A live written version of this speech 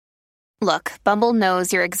Look, Bumble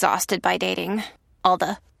knows you're exhausted by dating. All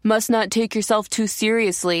the must not take yourself too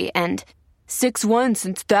seriously and 6'1"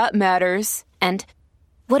 since that matters. And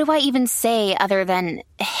what do I even say other than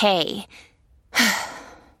hey?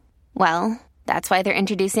 Well, that's why they're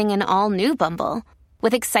introducing an all-new Bumble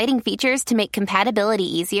with exciting features to make compatibility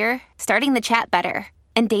easier, starting the chat better,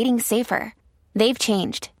 and dating safer. They've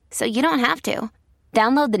changed, so you don't have to.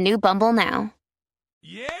 Download the new Bumble now.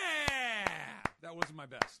 Yeah! That wasn't my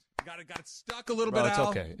best. Got it stuck a little bit It's out.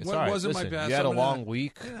 okay. It's What all right. wasn't Listen, my best. you had a I'm long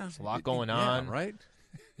week. Yeah. There's a lot going on. Yeah, right?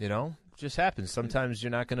 You know, it just happens. Sometimes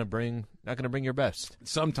you're not going to bring your best.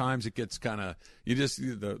 Sometimes it gets kind of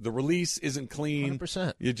the release isn't clean.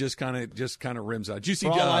 100%. You just kind of rims out. Did you see?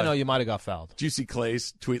 For all I know, you might have got fouled. Did you see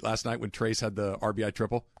Clay's tweet last night when Trace had the RBI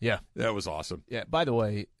triple? Yeah, that was awesome. Yeah. By the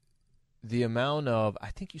way, the amount of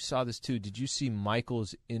I think you saw this too. Did you see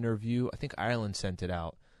Michael's interview? I think Ireland sent it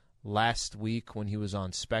out last week when he was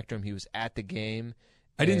on Spectrum. He was at the game.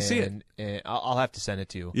 I didn't see it. And I'll have to send it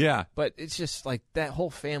to you. Yeah. But it's just like that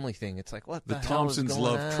whole family thing. It's like, what the hell Thompsons is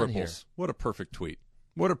going love on triples. here? What a perfect tweet.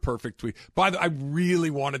 What a perfect tweet. By the way, I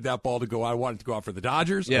really wanted that ball to go out. I wanted it to go out for the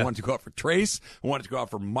Dodgers. Yeah. I wanted it to go out for Trace. I wanted it to go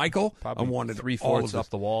out for Michael. Probably I wanted 3/4 up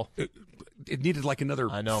the wall. It needed like another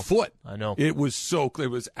foot. I know. It was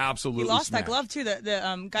absolutely He lost smashed. that glove too. The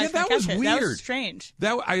guy Yeah, that that was catch it. weird. That was strange.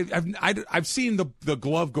 I've seen the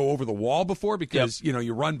glove go over the wall before because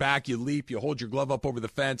you run back, you leap, you hold your glove up over the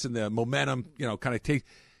fence, and the momentum kind of takes.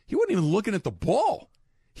 He wasn't even looking at the ball.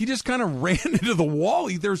 He just kind of ran into the wall.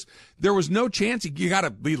 There was no chance. You got to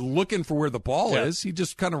be looking for where the ball is. He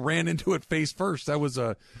just kind of ran into it face first. That was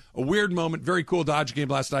a weird moment. Very cool Dodger game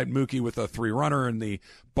last night. Mookie with a 3-runner in the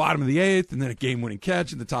bottom of the 8th, and then a game-winning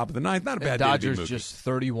catch in the top of the 9th. Not a bad day to be Dodgers Mookie. just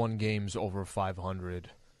 31 games over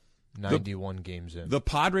 500, 91 games in. The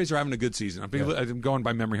Padres are having a good season. I'm going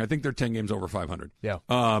by memory. I think they're 10 games over 500. Yeah.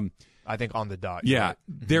 I think on the dot. Yeah. Right?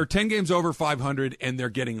 They're 10 games over 500, and they're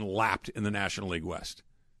getting lapped in the National League West.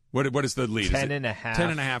 What is the lead? 10.5.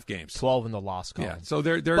 10.5 games. 12 in the loss column. Yeah, so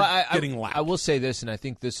they're getting lapped. I will say this, and I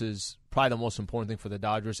think this is probably the most important thing for the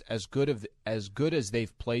Dodgers. As good as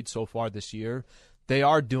they've played so far this year, they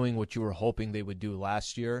are doing what you were hoping they would do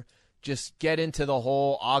last year. Just get into the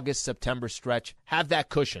whole August, September stretch. Have that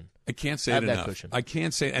cushion. I can't say it enough. Cushion. I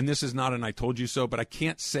can't say, and this is not an I told you so, but I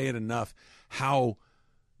can't say it enough how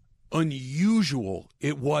unusual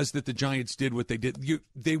it was that the Giants did what they did.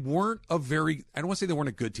 They weren't I don't want to say they weren't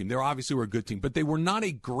a good team. They obviously were a good team, but they were not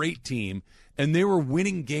a great team, and they were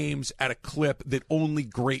winning games at a clip that only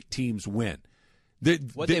great teams win. They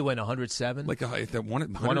win 107? Like 107,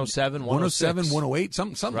 107, 106. 108,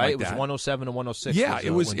 something right? like that. It was 107 and 106. Yeah,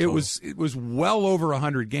 it was well over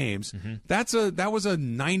 100 games. Mm-hmm. That was a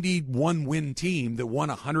 91 win team that won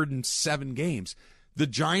 107 games. The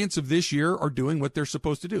Giants of this year are doing what they're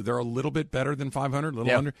supposed to do. They're a little bit better than 500, a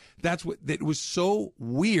little under. It was so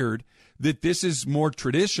weird that this is more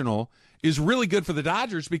traditional is really good for the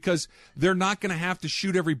Dodgers because they're not going to have to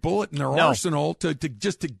shoot every bullet in their arsenal to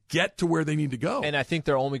get to where they need to go. And I think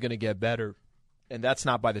they're only going to get better. And that's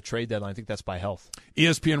not by the trade deadline. I think that's by health.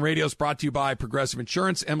 ESPN Radio is brought to you by Progressive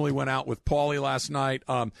Insurance. Emily went out with Paulie last night.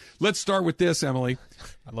 Let's start with this, Emily.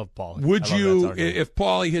 I love Paulie. Would you, if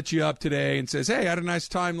Paulie hits you up today and says, hey, I had a nice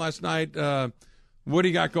time last night, what do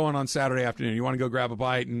you got going on Saturday afternoon? You want to go grab a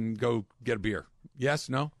bite and go get a beer? Yes?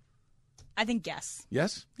 No? I think yes.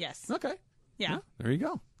 Yes? Yes. Okay. Yeah. There you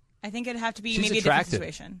go. I think it'd have to be She's maybe attractive. a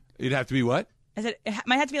different situation. It'd have to be what? I said it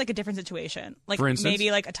might have to be like a different situation. Like For instance? maybe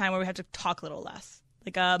like a time where we have to talk a little less.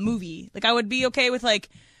 Like a movie. Like I would be okay with like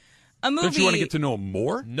a movie. Don't you want to get to know him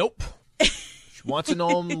more? Nope. She wants to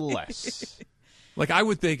know him less. Like I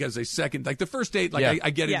would think as a second, like the first date, like Yeah. I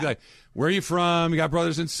get it. Yeah. Like, where are you from? You got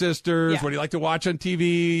brothers and sisters. Yeah. What do you like to watch on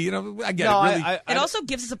TV? You know, I get No, it. Really, It also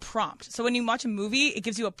gives us a prompt. So when you watch a movie, it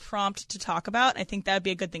gives you a prompt to talk about. I think that would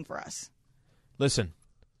be a good thing for us. Listen,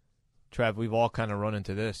 Trev, we've all kind of run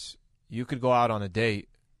into this. You could go out on a date,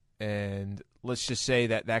 and let's just say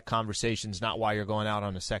that conversation's not why you're going out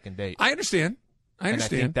on a second date. I understand. And I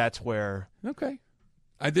think that's where Okay.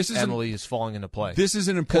 This is Emily is falling into play. This is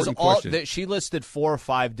an important question. She listed 4 or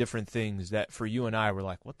 5 different things that for you and I were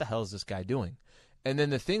like, what the hell is this guy doing? And then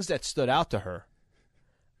the things that stood out to her,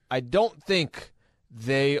 I don't think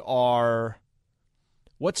they are.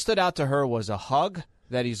 What stood out to her was a hug,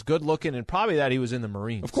 that he's good looking, and probably that he was in the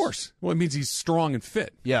Marines. Of course. Well, it means he's strong and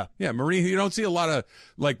fit. Yeah. Yeah, Marine. You don't see a lot of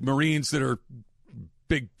like Marines that are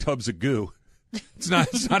big tubs of goo. It's not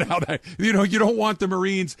how that. You don't want the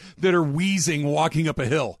Marines that are wheezing walking up a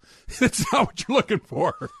hill. That's not what you're looking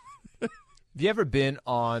for. Have you ever been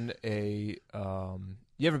on a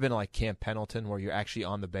You ever been to like Camp Pendleton where you're actually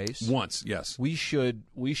on the base? Once, yes. We should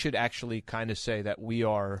actually kind of say that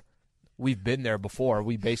we've been there before.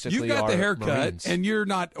 We basically You've got are the haircut, Marines. and you're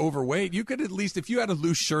not overweight. You could at least, if you had a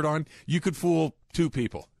loose shirt on, you could fool 2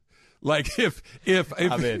 people. Like they're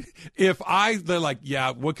like,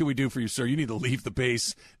 yeah, what can we do for you, sir? You need to leave the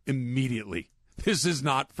base immediately. This is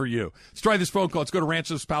not for you. Let's try this phone call. Let's go to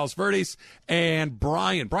Ranchos Palos Verdes and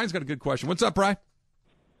Brian. Brian's got a good question. What's up, Brian?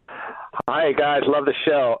 Hi, guys. Love the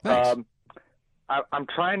show. Thanks. I'm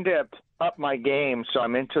trying to up my game, so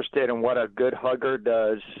I'm interested in what a good hugger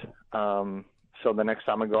does. So the next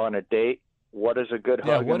time I go on a date, what is a good hug?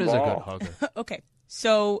 Yeah, what is a involve? good hugger? Okay,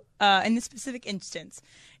 so in this specific instance,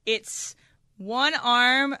 it's one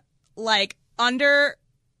arm like right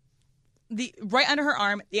under her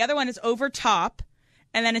arm, the other one is over top,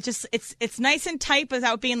 and then it's nice and tight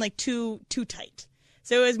without being like too tight.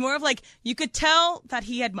 So it was more of like you could tell that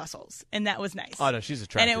he had muscles, and that was nice. Oh no, she's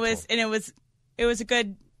attracted. It was a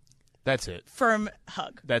good. That's it. Firm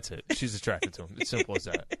hug. That's it. She's attracted to him. It's simple as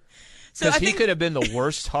that. So Because he could have been the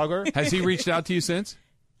worst hugger. Has he reached out to you since?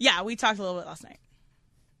 Yeah, we talked a little bit last night.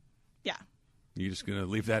 Yeah. You just going to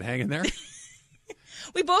leave that hanging there?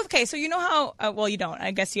 We both, okay, so you know how, well, you don't. I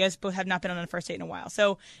guess you guys both have not been on a first date in a while.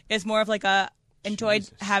 So it's more of like enjoyed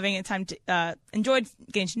having a time to, enjoyed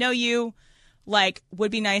getting to know you. Like,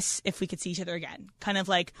 would be nice if we could see each other again. Kind of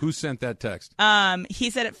like. Who sent that text?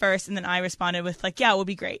 He said it first, and then I responded with like, yeah, it would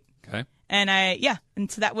be great. Okay. And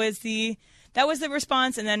and so that was the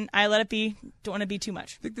response, and then I let it be. Don't want to be too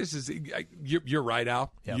much. I think this is, you're right,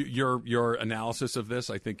 Al. Yep. Your analysis of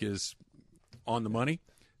this, I think, is on the money.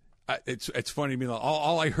 It's funny to me.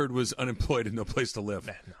 All I heard was unemployed and no place to live.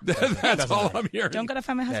 That's all I'm hearing. Don't gotta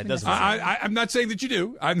find my husband. doesn't I'm not saying that you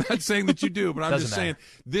do. I'm not saying that you do, but I'm Doesn't just saying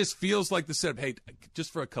this feels like the setup. Hey,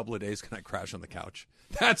 just for a couple of days, can I crash on the couch?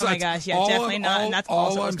 Oh my gosh, yeah, definitely not. And that's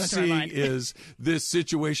also all what's I'm going through my seeing mind. is this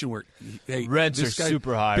situation where hey, Rents this are guy-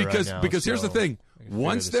 super high because right now, because here's the so thing. we can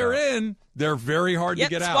Once figure they're this out. in, they're very hard to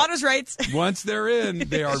get out. Squatters' rights. Once they're in,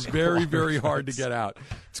 they are very, very hard to get out.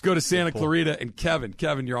 Let's go to Santa Clarita and Kevin.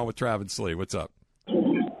 Kevin, you're on with Travis Slee. What's up?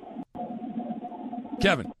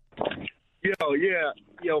 Kevin.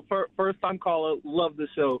 First time caller, love the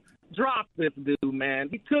show. Drop this dude, man.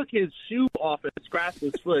 He took his shoe off and scratched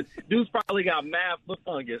his foot. Dude's probably got mad foot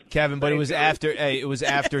fungus. Kevin, but it was after. Hey, it was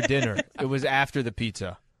after dinner. It was after the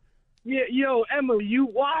pizza. Yeah, yo, Emily, you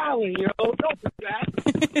wilding, yo. Don't do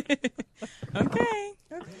that. Okay.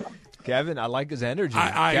 Kevin, I like his energy.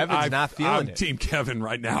 Kevin's not feeling I'm it. Team Kevin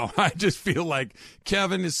right now. I just feel like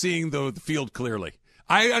Kevin is seeing the field clearly.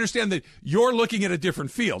 I understand that you're looking at a different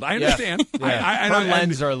field. I understand. Yeah. Her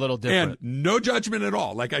lenses are a little different. And no judgment at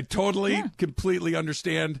all. Like I totally, completely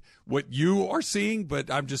understand what you are seeing, but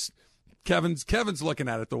I'm just Kevin's looking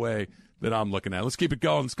at it the way that I'm looking at it. Let's keep it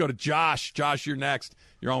going. Let's go to Josh. Josh, you're next.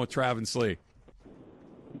 You're on with Travis Slee.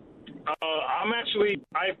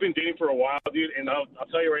 I've been dating for a while, dude, and I'll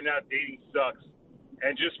tell you right now, dating sucks.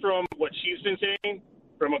 And just from what she's been saying,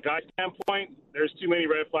 from a guy standpoint, there's too many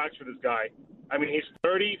red flags for this guy. I mean, he's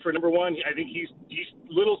 30 for number one. I think he's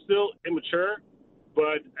little still immature,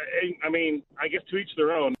 but I mean, I guess to each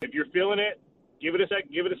their own. If you're feeling it, give it a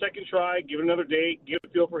second try, give it another date, give a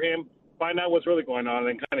feel for him, find out what's really going on,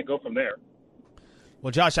 and kind of go from there.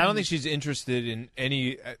 Well, Josh, I don't think she's interested in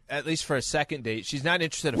any, at least for a second date. She's not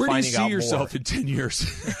interested in Where do you finding out see yourself more. in 10 years?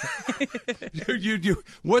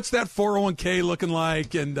 What's that 401k looking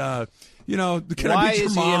like? And, can Why I meet your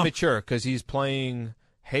is mom? he immature? Because he's playing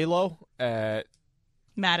Halo at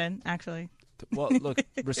Madden, actually. Well, look,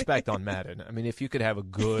 respect on Madden. I mean, if you could have a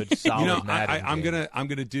good, solid Madden I'm game.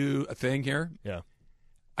 gonna do a thing here. Yeah.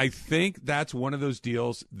 I think that's one of those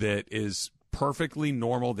deals that is perfectly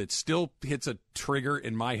normal. That still hits a trigger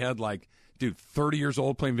in my head. Like, dude, 30 years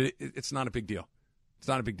old playing video. It's not a big deal. It's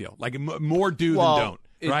not a big deal. Like more do than don't.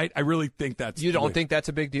 Right? I really think that's. You don't think that's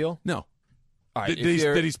a big deal? No. All right,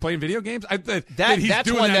 that he's playing video games? That he's that's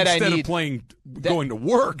doing one that that I instead need- of playing, going to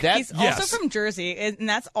work. He's also from Jersey, and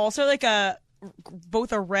that's also like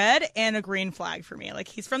both a red and a green flag for me. Like,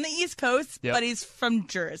 he's from the East Coast, Yep. but he's from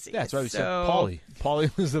Jersey. That's why we said So- Paulie.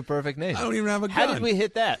 Paulie was the perfect name. I don't even have a gun. How did we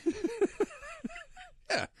hit that?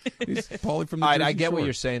 Yeah. He's Paulie from the All right, Jersey I get what Shore.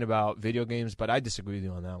 you're saying about video games, but I disagree with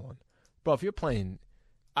you on that one. Bro, if you're playing,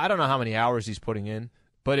 I don't know how many hours he's putting in,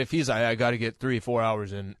 but if he's like, I got to get 3 or 4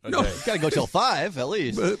 hours in a day. Got to go till 5 at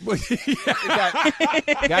least. The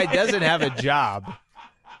guy doesn't have a job.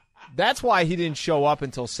 That's why he didn't show up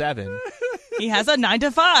until 7. He has a 9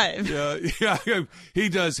 to 5. Yeah. He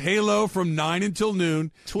does Halo from 9 until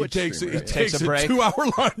noon. Twitch he takes streamer, he takes Takes a break.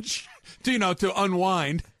 2-hour lunch to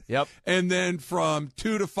unwind. Yep. And then from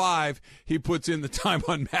 2 to 5, he puts in the time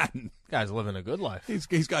on Madden. Guy's living a good life. He's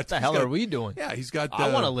got. What the hell are we doing? Yeah, he's got.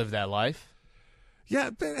 I want to live that life. Yeah,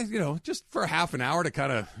 but, just for half an hour to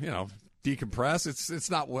kind of decompress.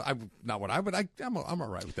 It's not what I'm all right with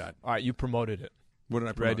that. All right, you promoted it. What did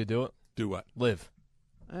I promote? Ready to do it? Do what? Live.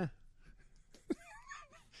 I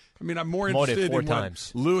mean, I'm more Promote it interested 4 in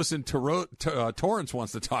times. what Lewis and Torrance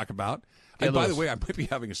wants to talk about. Hey, and by Lewis. the way, I might be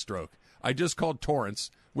having a stroke. I just called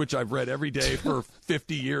Torrance, which I've read every day for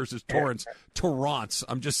 50 years, as Torrance.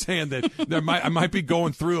 I'm just saying that I might be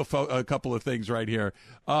going through a couple of things right here.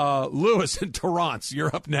 Lewis and Torrance,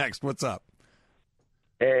 you're up next. What's up?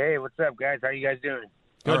 Hey, what's up, guys? How you guys doing?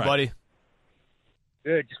 Good, right. buddy.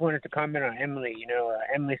 Good. Just wanted to comment on Emily.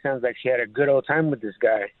 Emily sounds like she had a good old time with this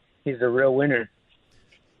guy. He's a real winner.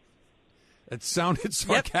 It sounded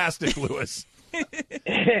sarcastic, Lewis.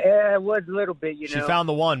 Yeah, it was a little bit, She found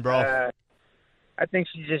the one, bro. I think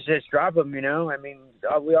she just drop him, I mean,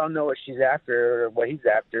 we all know what she's after or what he's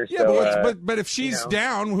after. Yeah, so, but if she's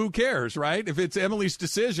down, who cares, right? If it's Emily's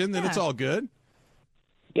decision, then it's all good.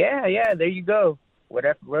 Yeah, there you go.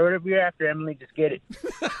 Whatever you're after, Emily, just get it.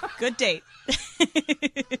 Good date.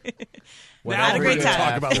 Now a we're great going to time.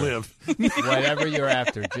 talk about Liv. Whatever you're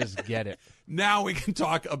after, just get it. Now we can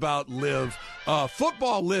talk about Liv.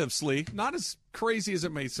 Football Liv, Slee. Not as crazy as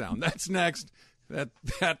it may sound. That's next. That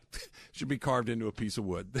should be carved into a piece of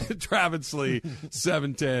wood. Travis Slee,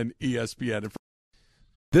 710 ESPN.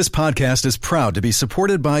 This podcast is proud to be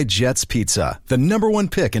supported by Jets Pizza, the #1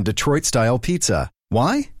 pick in Detroit-style pizza.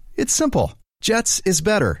 Why? It's simple. Jets is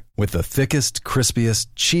better. With the thickest, crispiest,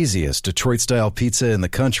 cheesiest Detroit-style pizza in the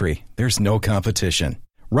country, there's no competition.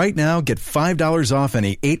 Right now, get $5 off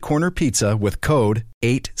any 8-corner pizza with code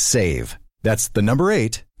 8SAVE. That's the number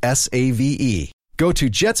 8, S-A-V-E. Go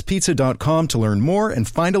to jetspizza.com to learn more and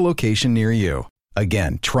find a location near you.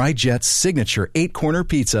 Again, try Jet's signature 8-corner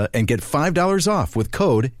pizza and get $5 off with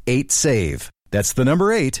code 8SAVE. That's the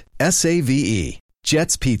number 8, S-A-V-E.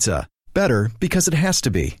 Jet's Pizza. Better because it has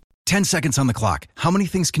to be. 10 seconds on the clock. How many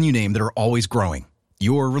things can you name that are always growing?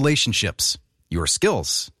 Your relationships, your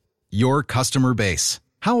skills, your customer base.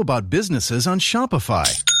 How about businesses on Shopify?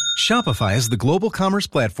 Shopify is the global commerce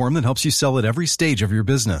platform that helps you sell at every stage of your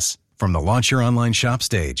business. From the launch your online shop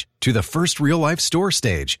stage, to the first real-life store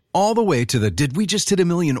stage, all the way to the did we just hit a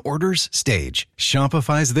million orders stage,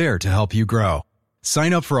 Shopify's there to help you grow.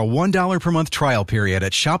 Sign up for a $1 per month trial period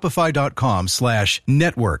at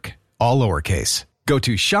shopify.com/network, all lowercase. Go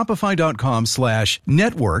to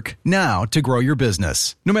shopify.com/network now to grow your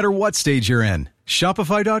business, no matter what stage you're in.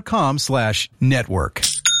 Shopify.com/network.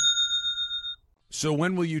 So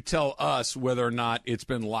when will you tell us whether or not it's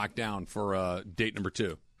been locked down for date number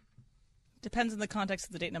 2? Depends on the context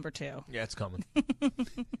of the date number 2. Yeah, it's coming.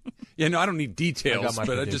 Yeah, no, I don't need details,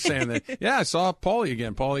 but I'm just saying that, I saw Paulie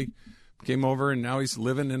again. Paulie came over, and now he's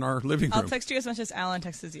living in our living room. I'll text you as much as Alan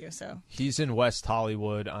texts you, so. He's in West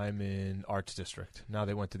Hollywood. I'm in Arts District. Now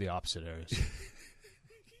they went to the opposite areas.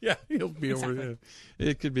 Yeah, he'll be over there.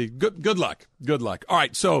 It could be. Good luck. Good luck. All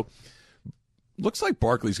right, so looks like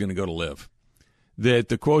Barkley's going to go to Live.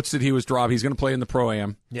 The quotes that he was dropped, he's going to play in the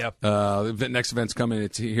Pro-Am. Yep. The next event's coming.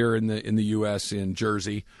 It's here in the U.S. in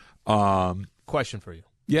Jersey. Question for you.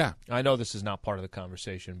 Yeah. I know this is not part of the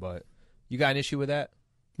conversation, but you got an issue with that?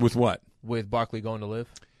 With what? With Barkley going to Live?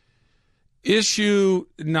 Issue,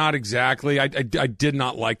 not exactly. I did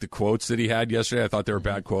not like the quotes that he had yesterday. I thought they were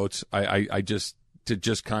bad quotes. I just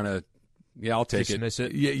kind of, I'll take Dismiss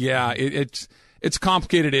it. Yeah, it's a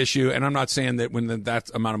complicated issue, and I'm not saying that when that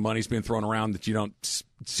amount of money is being thrown around that you don't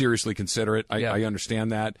seriously consider it. I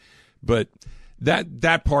understand that, but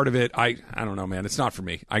that part of it, I don't know, man. It's not for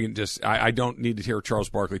me. I don't need to hear Charles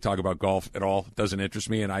Barkley talk about golf at all. It doesn't interest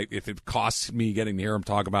me, and if it costs me getting to hear him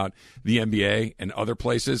talk about the NBA and other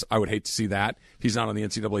places, I would hate to see that. He's not on the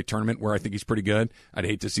NCAA tournament where I think he's pretty good. I'd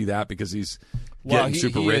hate to see that because he's getting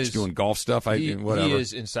super rich doing golf stuff. Whatever. He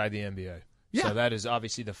is inside the NBA. Yeah. So that is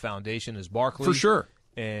obviously the foundation is Barkley. For sure.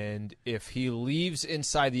 And if he leaves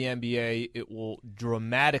inside the NBA, it will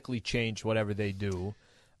dramatically change whatever they do.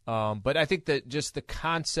 But I think that just the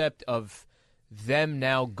concept of them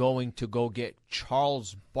now going to go get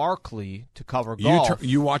Charles Barkley to cover golf.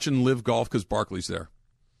 You watching Live Golf because Barkley's there?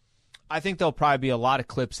 I think there'll probably be a lot of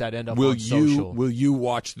clips that end up on social. Will you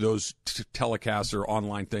watch those telecasts or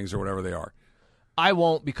online things or whatever they are? I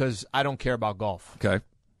won't because I don't care about golf. Okay.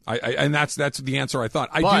 And that's the answer I thought.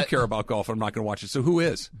 I do care about golf. I'm not going to watch it. So who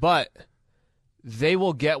is? But they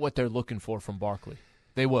will get what they're looking for from Barkley.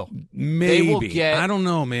 They will. Maybe. They will get, I don't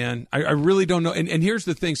know, man. I really don't know. And here's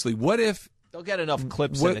the thing, Slee. What if they'll get enough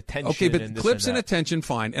clips and attention? Okay, but and clips and that. attention,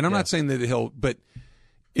 fine. And I'm not saying that but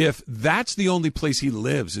if that's the only place he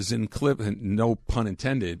lives is in clip, no pun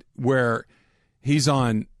intended, where he's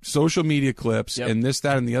on social media clips and this,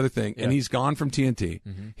 that, and the other thing, and he's gone from TNT.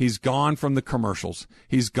 Mm-hmm. He's gone from the commercials.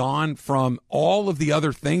 He's gone from all of the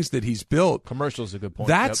other things that he's built. Commercials is a good point.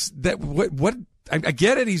 What I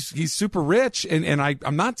get it. He's super rich, and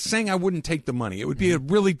I'm not saying I wouldn't take the money. It would be a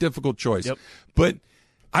really difficult choice. Yep. But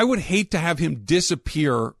I would hate to have him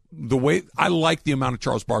disappear the way I like the amount of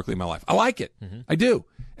Charles Barkley in my life. I like it. Mm-hmm. I do.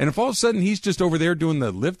 And if all of a sudden he's just over there doing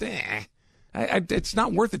the lift, it's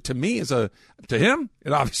not worth it to me. To him,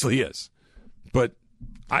 it obviously is. But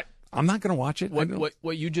I'm not going to watch it.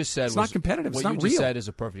 What you just said it's not competitive. It's not real. What you just said is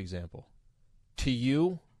a perfect example. To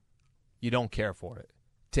you, you don't care for it.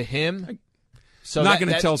 To him, I'm not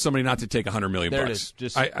going to tell somebody not to take $100 million. There it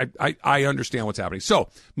is. I understand what's happening. So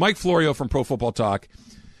Mike Florio from Pro Football Talk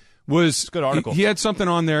was good article. He had something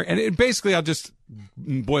on there, and basically I'll just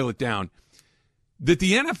boil it down. That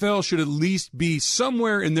the NFL should at least be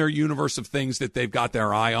somewhere in their universe of things that they've got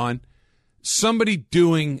their eye on. Somebody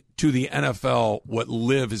doing to the NFL what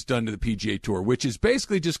LIV has done to the PGA Tour, which is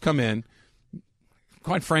basically just come in,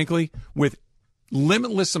 quite frankly, with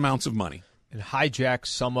limitless amounts of money. And hijack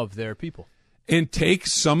some of their people. And take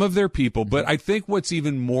some of their people. But I think what's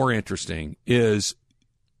even more interesting is,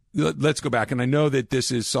 let's go back, and I know that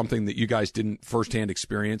this is something that you guys didn't firsthand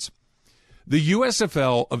experience. The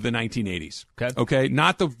USFL of the 1980s, okay,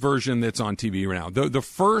 not the version that's on TV right now. The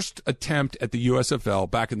first attempt at the USFL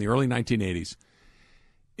back in the early 1980s,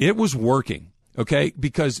 it was working, okay,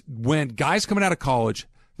 because when guys coming out of college,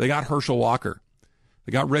 they got Herschel Walker,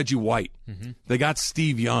 they got Reggie White, they got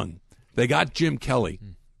Steve Young, they got Jim Kelly,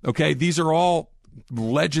 okay, these are all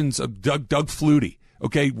legends of Doug Flutie,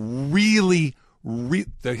 okay, really,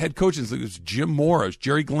 the head coaches, it was Jim Morris,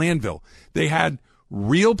 Jerry Glanville, they had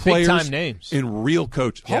real players big-time names and real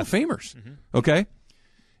coach Hall of Famers, okay?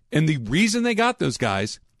 And the reason they got those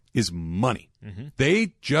guys is money.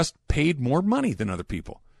 They just paid more money than other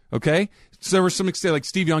people, okay? So there was some extent, like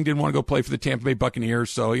Steve Young didn't want to go play for the Tampa Bay Buccaneers,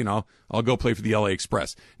 so, I'll go play for the LA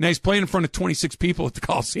Express. Now he's playing in front of 26 people at the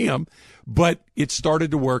Coliseum, but it started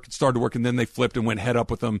to work, and then they flipped and went head up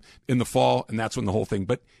with them in the fall, and that's when the whole thing.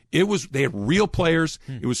 But they had real players.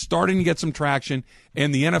 It was starting to get some traction,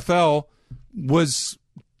 and the NFL was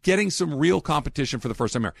getting some real competition for the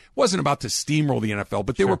first time ever. It wasn't about to steamroll the NFL,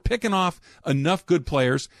 but they were picking off enough good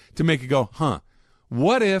players to make it go,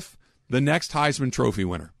 what if the next Heisman Trophy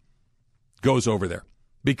winner goes over there?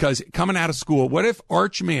 Because coming out of school, what if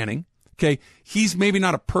Arch Manning, okay, he's maybe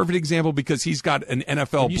not a perfect example because he's got an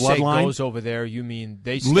NFL when you bloodline. Say goes over there, you mean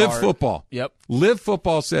they start... LIV football. Yep. LIV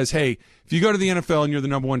football says, hey, if you go to the NFL and you're the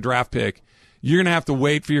number one draft pick, you're going to have to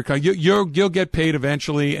wait for you'll get paid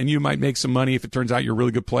eventually, and you might make some money if it turns out you're a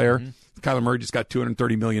really good player. Kyler Murray just got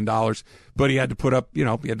 $230 million, but he had to put up, he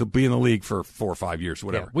had to be in the league for 4 or 5 years,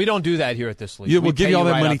 whatever. Yeah, we don't do that here at this league. We'll give you all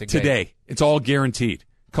that money today. It's all guaranteed.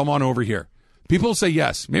 Come on over here. People say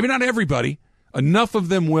yes. Maybe not everybody. Enough of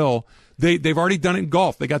them will. They've already done it in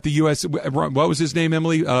golf. They got the U.S. What was his name,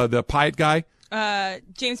 Emily? The Pyatt guy?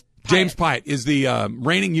 James Pyatt. James Pyatt is the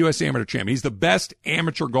reigning U.S. amateur champion. He's the best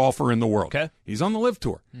amateur golfer in the world. Okay. He's on the LIV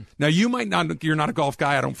Tour. Now, you're not a golf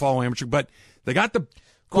guy. I don't follow amateur, but they got the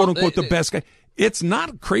quote-unquote the best guy. It's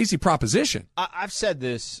not a crazy proposition. I've said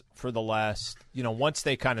this for the last, once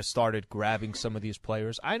they kind of started grabbing some of these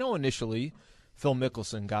players. I know initially Phil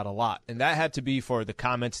Mickelson got a lot, and that had to be for the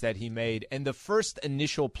comments that he made. And the first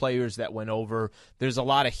initial players that went over, there's a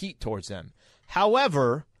lot of heat towards them.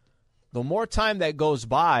 However, the more time that goes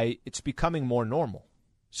by, it's becoming more normal.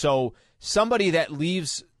 So somebody that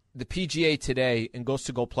leaves the PGA today and goes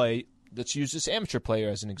to go play, let's use this amateur player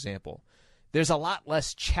as an example, there's a lot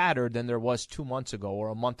less chatter than there was 2 months ago or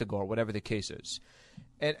a month ago or whatever the case is.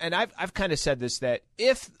 And I've kind of said this, that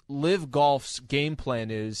if LIV Golf's game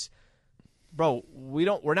plan is, bro,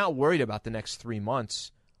 we're not worried about the next 3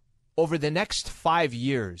 months. Over the next 5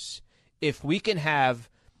 years, if we can have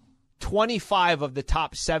 25 of the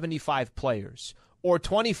top 75 players or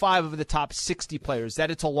 25 of the top 60 players,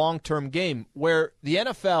 that it's a long-term game where the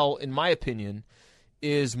NFL, in my opinion,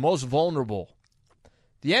 is most vulnerable.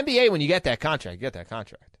 The NBA, when you get that contract, you get that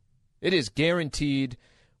contract. It is guaranteed.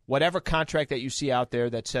 Whatever contract that you see out there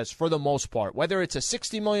that says, for the most part, whether it's a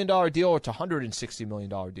 $60 million deal or it's a $160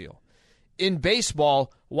 million deal. In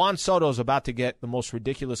baseball, Juan Soto's about to get the most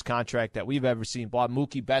ridiculous contract that we've ever seen. Bought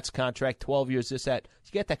Mookie Betts' contract, 12 years, this, that.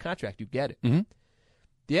 You get that contract, you get it. The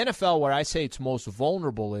NFL, where I say it's most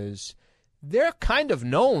vulnerable, is they're kind of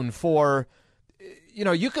known for,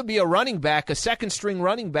 you could be a running back, a second-string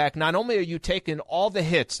running back. Not only are you taking all the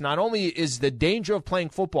hits, not only is the danger of playing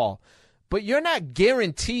football, but you're not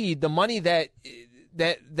guaranteed the money that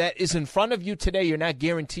that is in front of you today, you're not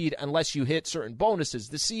guaranteed unless you hit certain bonuses.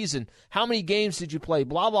 The season, how many games did you play,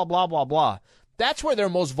 blah, blah, blah, blah, blah. That's where they're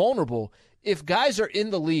most vulnerable. If guys are in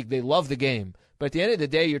the league, they love the game. But at the end of the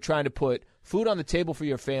day, you're trying to put food on the table for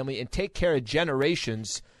your family and take care of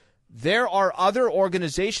generations. There are other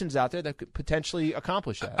organizations out there that could potentially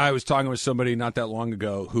accomplish that. I was talking with somebody not that long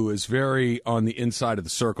ago who is very on the inside of the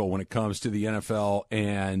circle when it comes to the NFL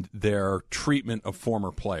and their treatment of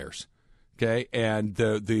former players. Okay, and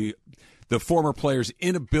the former players'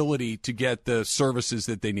 inability to get the services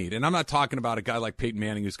that they need. And I'm not talking about a guy like Peyton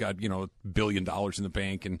Manning who's got, $1 billion in the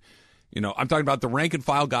bank. And, I'm talking about the rank and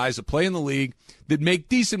file guys that play in the league that make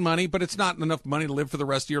decent money, but it's not enough money to live for the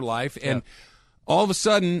rest of your life. And all of a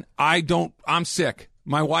sudden, I'm sick.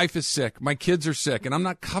 My wife is sick. My kids are sick. And I'm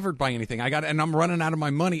not covered by anything. And I'm running out of my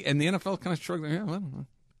money. And the NFL kind of struggling. Yeah, well,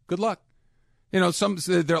 good luck. There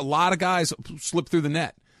are a lot of guys slip through the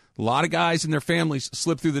net. A lot of guys and their families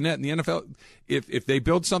slip through the net in the NFL. If they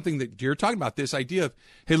build something that you're talking about, this idea of,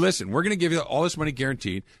 hey, listen, we're going to give you all this money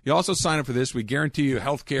guaranteed. You also sign up for this. We guarantee you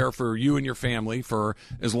health care for you and your family for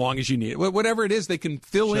as long as you need it. Whatever it is, they can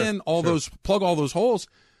fill in all those, plug all those holes.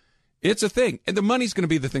 It's a thing. And the money's going to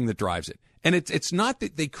be the thing that drives it. And it's not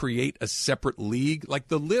that they create a separate league. Like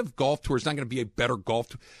the LIV Golf Tour is not going to be a better golf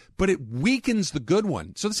tour, but it weakens the good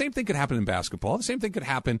one. So the same thing could happen in basketball. The same thing could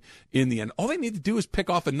happen in the end. All they need to do is pick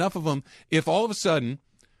off enough of them. If all of a sudden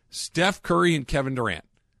Steph Curry and Kevin Durant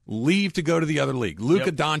leave to go to the other league,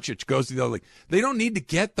 Luka Doncic goes to the other league, they don't need to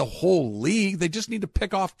get the whole league. They just need to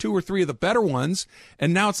pick off 2 or 3 of the better ones.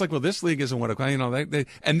 And now it's like, well, this league isn't what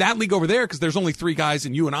and that league over there, because there's only 3 guys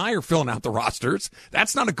and you and I are filling out the rosters.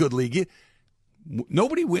 That's not a good league.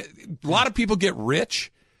 Nobody win. A lot of people get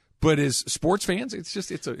rich, but as sports fans,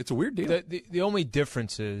 it's a weird deal. The only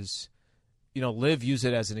difference is, Liv use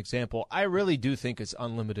it as an example. I really do think it's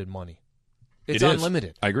unlimited money. It's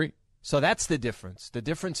unlimited. I agree. So that's the difference. The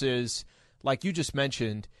difference is, like you just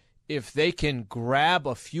mentioned, if they can grab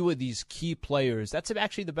a few of these key players, that's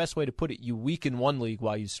actually the best way to put it. You weaken one league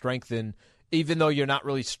while you strengthen. Even though you're not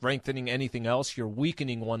really strengthening anything else, you're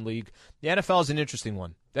weakening one league. The NFL is an interesting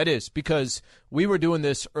one. That is, because we were doing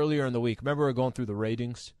this earlier in the week. Remember, we were going through the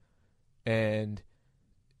ratings, and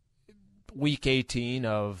week 18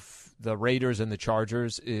 of the Raiders and the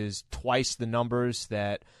Chargers is twice the numbers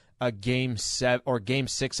that a game 6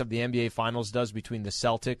 of the NBA Finals does between the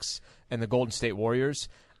Celtics and the Golden State Warriors.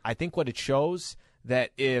 I think what it shows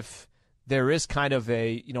that if there is kind of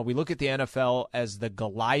we look at the NFL as the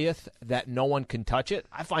Goliath that no one can touch it.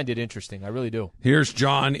 I find it interesting. I really do. Here's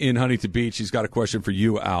John in Huntington Beach. He's got a question for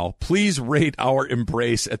you, Al. Please rate our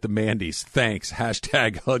embrace at the Mandy's. Thanks.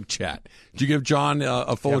 #HugChat. Did you give John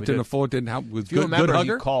a Fullerton? Yeah, a Fullerton? How was good? Good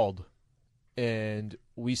hugger? He called, and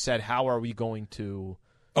we said, "How are we going to?"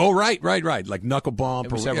 Oh, right. Like knuckle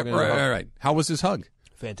bump. Right. How was his hug?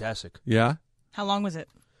 Fantastic. Yeah. How long was it?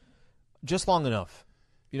 Just long enough.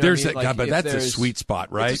 There's but that's a sweet spot,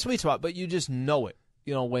 right? It's a sweet spot, but you just know it.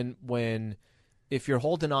 If you're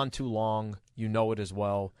holding on too long, you know it as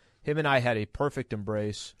well. Him and I had a perfect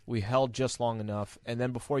embrace. We held just long enough, and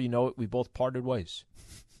then before you know it, we both parted ways.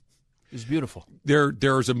 It was beautiful.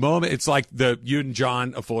 There's a moment. It's like you and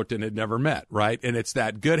John Fullerton had never met, right? And it's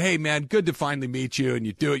that good. Hey, man, good to finally meet you. And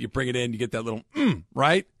you do it. You bring it in. You get that little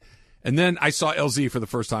right. And then I saw LZ for the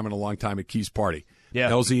first time in a long time at Key's party. Yeah.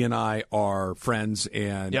 LZ and I are friends,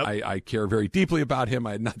 and I care very deeply about him.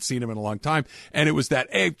 I had not seen him in a long time. And it was that,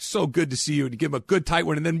 hey, so good to see you. And you give him a good tight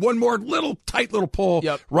one, and then one more tight little pull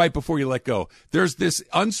right before you let go. There's this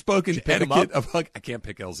unspoken etiquette of hug. I can't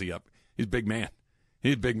pick LZ up. He's a big man.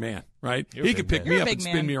 He's a big man, right? He could pick me up and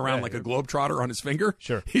spin me around like a globetrotter on his finger.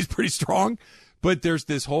 Sure. He's pretty strong. But there's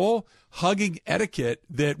this whole hugging etiquette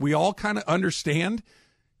that we all kind of understand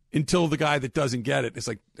until the guy that doesn't get it, it's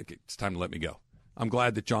like, okay, it's time to let me go. I'm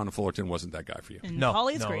glad that John Fullerton wasn't that guy for you. And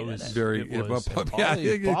Paulie's great at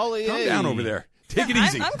it. Paulie, calm down over there. Take it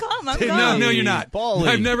easy. I'm calm. No, you're not. Paulie.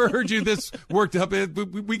 I've never heard you this worked up.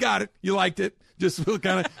 We got it. You liked it. Just we'll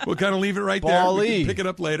kind of leave it right there. We can pick it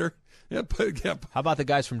up later. Yep. How about the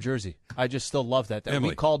guys from Jersey? I just still love that.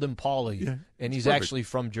 We called him Paulie, and he's actually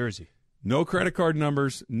from Jersey. No credit card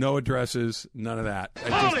numbers, no addresses, none of that.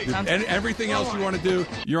 And everything else you want to do,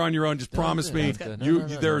 you're on your own. Just promise me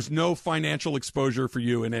there's no financial exposure for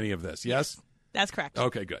you in any of this. Yes? That's correct.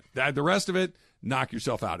 Okay, good. The rest of it, knock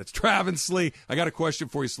yourself out. It's Trav and Slee. I got a question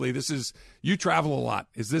for you, Slee. You travel a lot.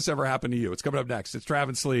 Has this ever happened to you? It's coming up next. It's Trav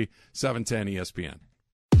and Slee, 710 ESPN.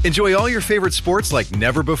 Enjoy all your favorite sports like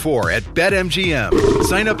never before at BetMGM.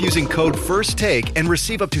 Sign up using code FIRSTTAKE and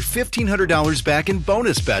receive up to $1,500 back in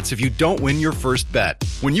bonus bets if you don't win your first bet.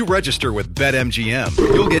 When you register with BetMGM,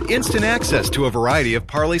 you'll get instant access to a variety of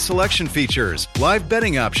parlay selection features, live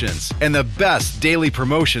betting options, and the best daily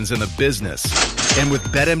promotions in the business. And with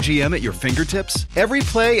BetMGM at your fingertips, every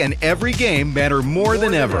play and every game matter more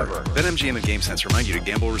than ever. BetMGM and GameSense remind you to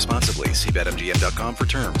gamble responsibly. See BetMGM.com for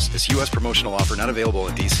terms. This U.S. promotional offer not available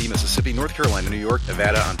in D.C., Mississippi, North Carolina, New York,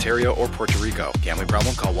 Nevada, Ontario, or Puerto Rico. Gambling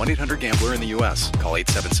problem? Call 1-800-GAMBLER in the U.S. Call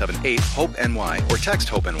 877-8-HOPE-NY or text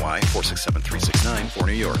HOPE-NY 467-369 for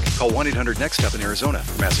New York. Call 1-800-NEXT-STEP in Arizona.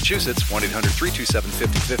 For Massachusetts,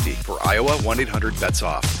 1-800-327-5050. For Iowa,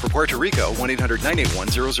 1-800-BETS-OFF. For Puerto Rico,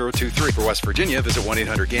 1-800-981-0023. For West Virginia, visit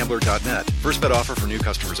 1-800-GAMBLER.net. First bet offer for new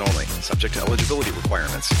customers only. Subject to eligibility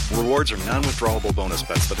requirements. Rewards are non-withdrawable bonus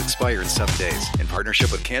bets that expire in 7 days. In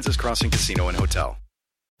partnership with Kansas Crossing Casino and Hotel.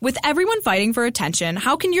 With everyone fighting for attention,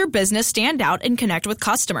 how can your business stand out and connect with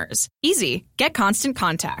customers? Easy. Get Constant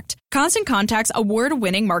Contact. Constant Contact's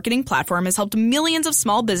award-winning marketing platform has helped millions of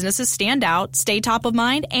small businesses stand out, stay top of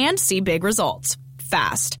mind, and see big results.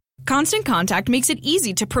 Fast. Constant Contact makes it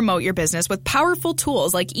easy to promote your business with powerful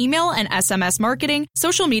tools like email and SMS marketing,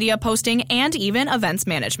 social media posting, and even events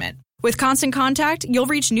management. With Constant Contact, you'll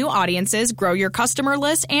reach new audiences, grow your customer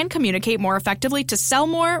list, and communicate more effectively to sell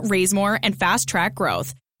more, raise more, and fast-track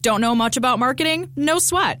growth. Don't know much about marketing? No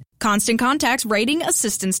sweat. Constant Contact's writing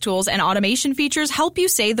assistance tools and automation features help you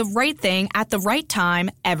say the right thing at the right time,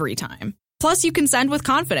 every time. Plus, you can send with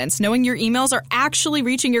confidence, knowing your emails are actually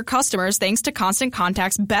reaching your customers thanks to Constant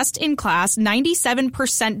Contact's best-in-class 97%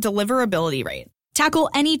 deliverability rate. Tackle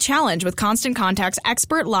any challenge with Constant Contact's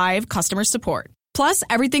expert live customer support. Plus,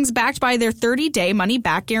 everything's backed by their 30-day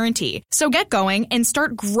money-back guarantee. So get going and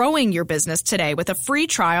start growing your business today with a free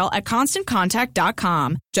trial at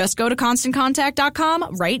ConstantContact.com. Just go to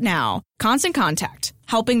ConstantContact.com right now. Constant Contact,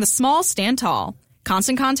 helping the small stand tall.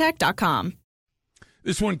 ConstantContact.com.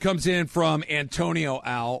 This one comes in from Antonio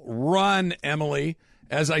Al. Run, Emily.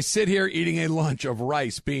 As I sit here eating a lunch of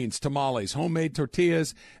rice, beans, tamales, homemade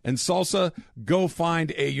tortillas, and salsa, go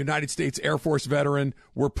find a United States Air Force veteran.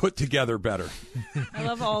 We're put together better. I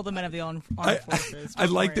love all the men of the armed forces. I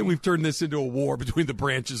like that we've turned this into a war between the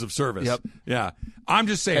branches of service. Yep. Yeah. I'm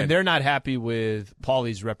just saying. And they're not happy with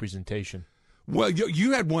Paulie's representation. Well,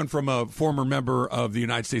 you had one from a former member of the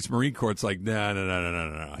United States Marine Corps. It's like,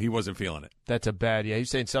 no. He wasn't feeling it. That's a bad, he's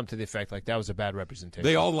saying something to the effect like that was a bad representation.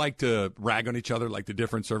 They all like to rag on each other, like the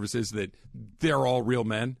different services, that they're all real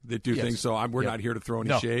men that do things. So we're not here to throw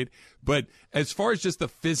any shade. But as far as just the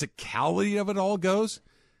physicality of it all goes,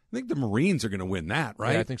 I think the Marines are going to win that,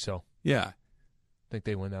 right? Yeah, I think so. Yeah. I think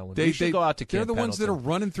they win that one. They should go out to Camp They're the ones that Pendleton. are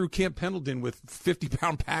running through Camp Pendleton with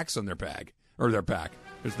 50-pound packs on their bag, or their back.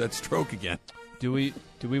 There's that stroke again. Do we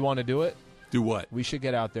want to do it? Do what? We should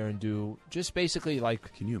get out there and do just basically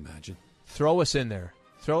like. Can you imagine? Throw us in there.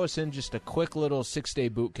 Throw us in just a quick little 6-day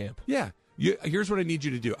boot camp. Yeah. Here's what I need you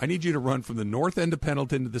to do. I need you to run from the north end of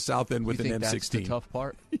Pendleton to the south end with an M16. That's the tough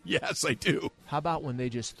part? Yes, I do. How about when they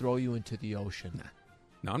just throw you into the ocean?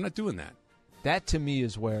 No, I'm not doing that. That to me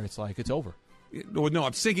is where it's like it's over. No,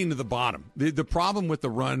 I'm sinking to the bottom. The problem with the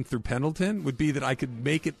run through Pendleton would be that I could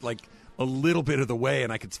make it like a little bit of the way,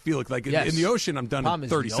 and I could feel it. Like in the ocean, I'm done in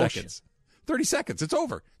 30 seconds. 30 seconds. It's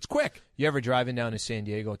over. It's quick. You ever driving down to San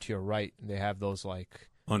Diego to your right, and they have those like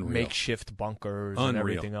makeshift bunkers and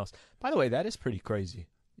everything else. By the way, that is pretty crazy.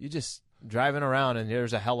 You just driving around, and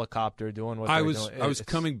there's a helicopter doing what they're doing. I was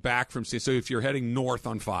coming back from, so if you're heading north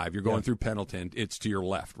on 5, you're going through Pendleton, it's to your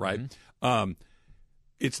left, right? Mm-hmm.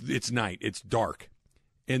 It's night. It's dark.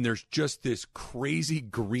 And there's just this crazy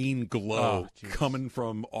green glow coming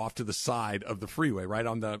from off to the side of the freeway, right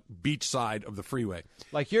on the beach side of the freeway.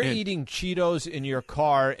 Like you're eating Cheetos in your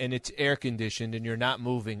car and it's air conditioned and you're not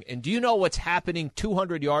moving. And do you know what's happening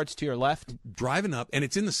 200 yards to your left? Driving up, and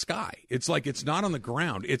it's in the sky. It's like it's not on the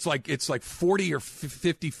ground. It's like 40 or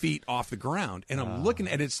 50 feet off the ground. And I'm looking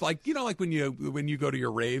at it. It's like, like when you go to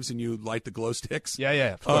your raves and you light the glow sticks.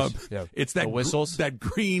 Yeah, of course. It's that the whistles, that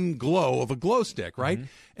green glow of a glow stick, right? Mm-hmm.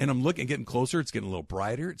 And I'm looking, getting closer. It's getting a little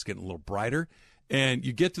brighter. It's getting a little brighter. And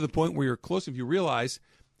you get to the point where you're close. If you realize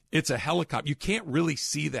it's a helicopter, you can't really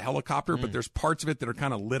see the helicopter, but there's parts of it that are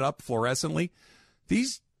kind of lit up fluorescently.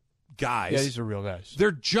 These guys. Yeah, these are real guys.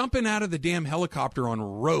 They're jumping out of the damn helicopter on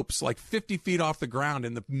ropes like 50 feet off the ground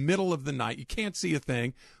in the middle of the night. You can't see a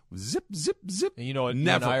thing. Zip, zip, zip. And you know what you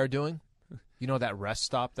and I are doing? You know that rest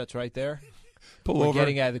stop that's right there? Pull over,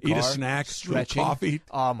 getting out of the car, eat a snack, stretching, coffee,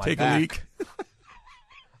 my take back. a leak.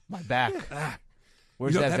 My back.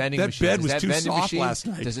 Where's You know, that vending that machine? bed Does was that too vending soft machine, last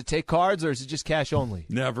night. Does it take cards or is it just cash only?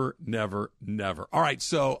 Never. All right,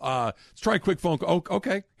 so let's try a quick phone call. Oh,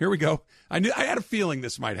 okay, here we go. I had a feeling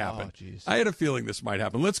this might happen. Oh, jeez. I had a feeling this might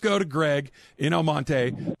happen. Let's go to Greg in El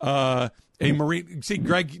Monte, a Marine. See,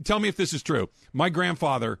 Greg, tell me if this is true. My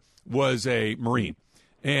grandfather was a Marine,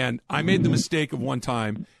 and I made the mistake of one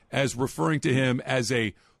time as referring to him as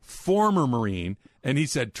a former Marine, and he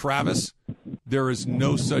said, Travis, there is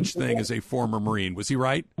no such thing as a former Marine. Was he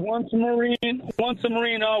right? Once a Marine,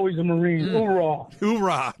 always a Marine. Hoorah.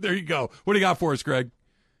 Hoorah. There you go. What do you got for us, Greg?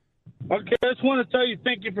 Okay, I just want to tell you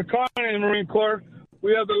thank you for calling in the Marine Corps.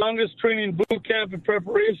 We have the longest training boot camp and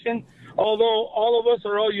preparation. Although all of us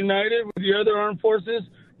are all united with the other armed forces,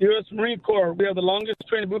 U.S. Marine Corps, we have the longest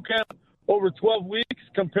training boot camp, over 12 weeks,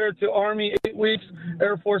 compared to Army, 8 weeks,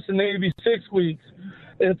 Air Force and Navy, 6 weeks.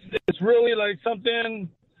 It's really like something,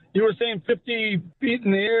 you were saying 50 feet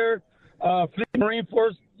in the air, Fleet Marine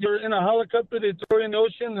Force, you're in a helicopter, they throw you in the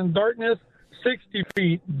ocean in darkness, 60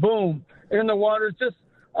 feet, boom, in the water. It's just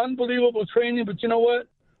unbelievable training, but you know what?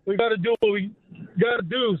 We got to do what we got to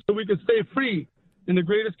do so we can stay free in the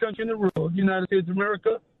greatest country in the world, United States of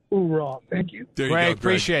America. Hoorah. Thank you. There you Greg, go, Greg.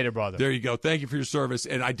 appreciate it, brother. There you go. Thank you for your service.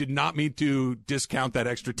 And I did not mean to discount that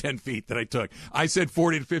extra 10 feet that I took. I said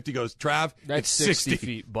 40 to 50. Goes, Trav, That's it's 60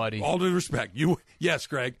 feet, buddy. All due respect. Yes,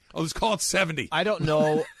 Greg. Let's call it 70. I don't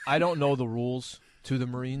know the rules to the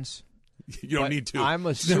Marines. You don't need to.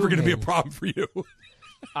 It's never going to be a problem for you.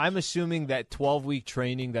 I'm assuming that 12-week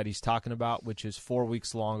training that he's talking about, which is 4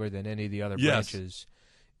 weeks longer than any of the other branches,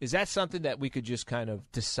 is that something that we could just kind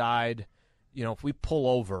of decide, if we pull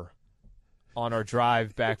over on our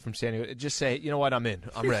drive back from San Diego, just say, you know what, I'm in.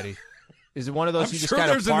 I'm ready. Is it one of those I'm you just sure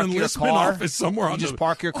kind of there's an park your enlistment car? office somewhere you on just the-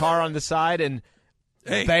 park your car on the side and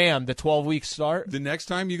bam, the 12-week start? The next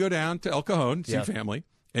time you go down to El Cajon, see family,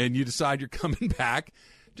 and you decide you're coming back,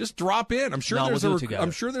 just drop in. I'm sure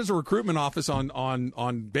there's a recruitment office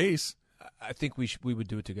on base. I think we would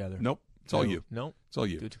do it together. Nope. It's all you. Nope. It's all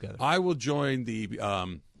you. Do it together. I will join the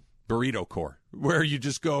Burrito Corps, where you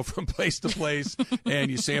just go from place to place and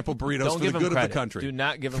you sample burritos Don't for give the him good credit. of the country. Do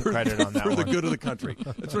not give him credit on that for the one. good of the country.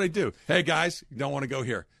 That's what I do. Hey guys, you don't want to go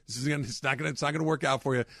here. It's not gonna work out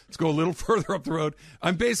for you. Let's go a little further up the road.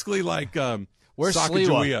 I'm basically like Where's Sacagawea.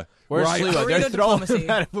 Sliwa? Where's Sliwa? They're throwing diplomacy. him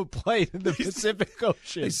out of a plane in the Pacific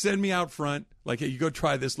Ocean. They send me out front, like, hey, you go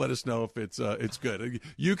try this. Let us know if it's good.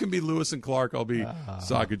 You can be Lewis and Clark. I'll be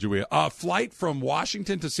Sacagawea. Flight from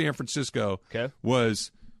Washington to San Francisco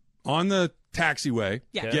was on the taxiway,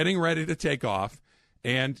 getting ready to take off,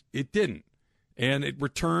 and it didn't. And it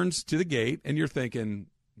returns to the gate, and you're thinking,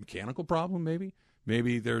 mechanical problem maybe?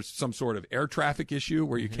 Maybe there's some sort of air traffic issue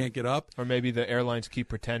where you can't get up. Or maybe the airlines keep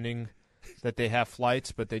pretending that they have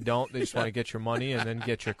flights, but they don't. They just want to get your money and then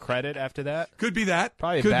get your credit after that. Could be that.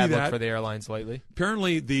 Probably a bad look for the airlines lately.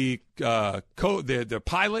 Apparently, the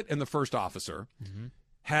pilot and the first officer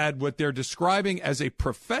had what they're describing as a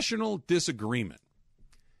professional disagreement,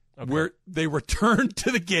 where they returned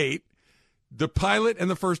to the gate. The pilot and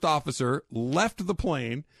the first officer left the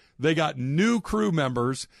plane. They got new crew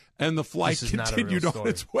members, and the flight continued on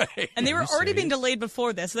its way. And they were already being delayed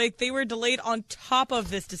before this. Like, they were delayed on top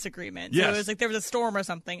of this disagreement. So it was like there was a storm or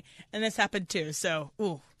something, and this happened too. So,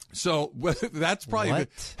 ooh. So that's probably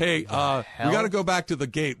hey, we got to go back to the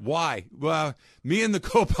gate. Why? Well, me and the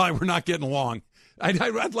co-pilot were not getting along.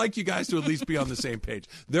 I'd like you guys to at least be on the same page.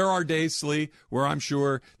 There are days, Slee, where I'm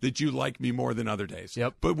sure that you like me more than other days.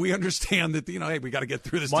 Yep. But we understand that, hey, we got to get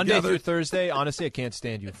through this Monday together. through Thursday, honestly, I can't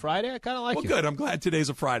stand you. Friday, I kind of like you. Well, good. I'm glad today's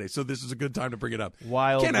a Friday, so this is a good time to bring it up.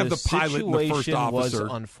 While can't have the pilot and the first situation officer.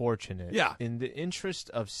 was unfortunate, in the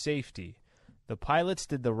interest of safety, the pilots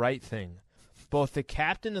did the right thing. Both the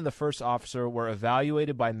captain and the first officer were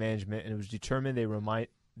evaluated by management, and it was determined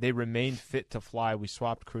they remained fit to fly. We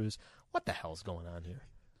swapped crews. What the hell's going on here?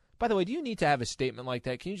 By the way, do you need to have a statement like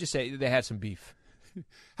that? Can you just say they had some beef?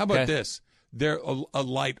 How about this? A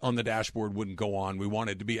light on the dashboard wouldn't go on. We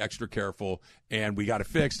wanted to be extra careful, and we got it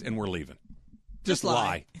fixed, and we're leaving. Just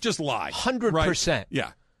lie. Just lie. 100%. Right?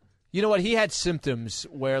 Yeah. You know what? He had symptoms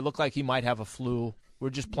where it looked like he might have a flu. We're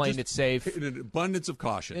just playing it safe. In an abundance of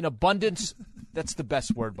caution. In abundance. That's the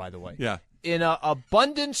best word, by the way. Yeah. In an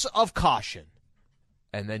abundance of caution.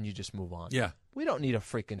 And then you just move on. Yeah. We don't need a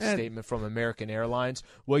freaking statement from American Airlines.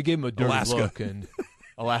 Well, he gave him a dirty look and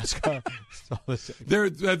Alaska.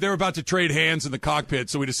 They're about to trade hands in the cockpit,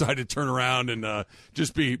 so we decided to turn around and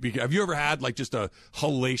just be. Have you ever had like just a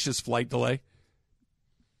hellacious flight delay?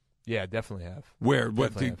 Yeah, definitely have. Where?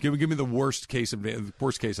 Definitely What? Give me the worst case of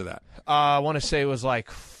that. I want to say it was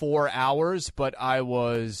like 4 hours, but I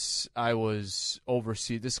was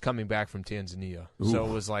overseas. This is coming back from Tanzania, so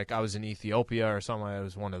it was like I was in Ethiopia or something. It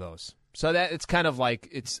was one of those. So that it's kind of like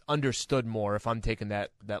it's understood more if I'm taking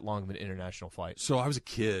that long of an international flight. So I was a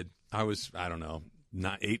kid. I don't know,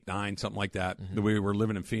 8, 9, something like that. We were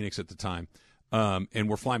living in Phoenix at the time, and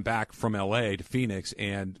we're flying back from L.A. to Phoenix.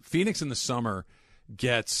 And Phoenix in the summer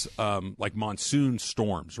gets like monsoon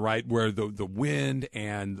storms, right, where the wind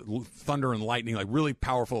and thunder and lightning, like really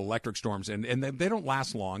powerful electric storms, and they don't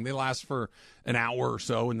last long. They last for an hour or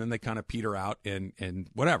so, and then they kind of peter out and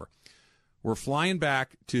whatever. We're flying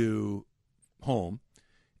back to home,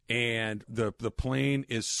 and the plane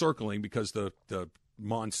is circling because the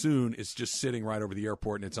monsoon is just sitting right over the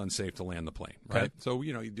airport, and it's unsafe to land the plane, right? Okay. So,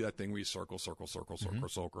 you do that thing where you circle. And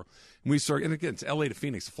we circle. And again, it's L.A. to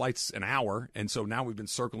Phoenix. The flight's an hour, and so now we've been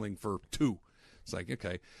circling for 2. It's like,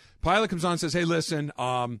 okay. Pilot comes on and says, hey, listen,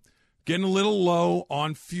 getting a little low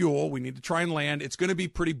on fuel. We need to try and land. It's going to be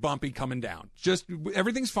pretty bumpy coming down. Just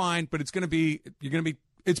everything's fine, but it's bumpy.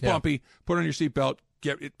 Put on your seatbelt.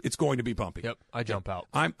 It's going to be bumpy. Yep, I jump out.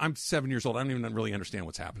 I'm 7 years old. I don't even really understand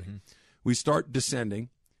what's happening. We start descending.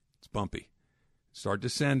 It's bumpy. Start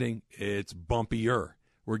descending. It's bumpier.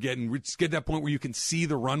 We're getting to that point where you can see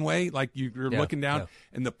the runway, like you're looking down,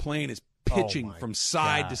 and the plane is pitching from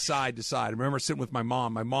side to side to side. I remember sitting with my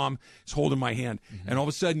mom. My mom is holding my hand, and all of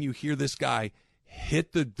a sudden you hear this guy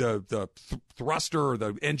hit the thruster or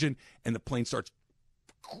the engine, and the plane starts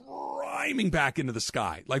climbing back into the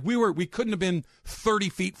sky. Like we couldn't have been 30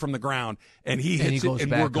 feet from the ground, and he hits it,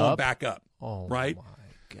 and we're going back up. Oh, right? God.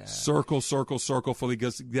 Circle. Fully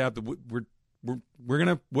goes. Yeah, we're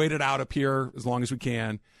gonna wait it out up here as long as we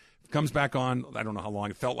can. Comes back on. I don't know how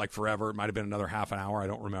long. It felt like forever. It might have been another half an hour. I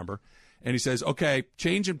don't remember. And he says, "Okay,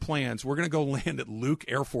 change in plans. We're gonna go land at Luke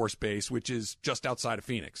Air Force Base, which is just outside of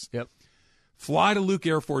Phoenix. Yep. Fly to Luke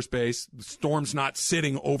Air Force Base. The storm's not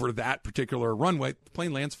sitting over that particular runway. The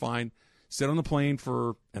plane lands fine. Sit on the plane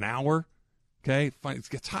for an hour. Okay, fine. It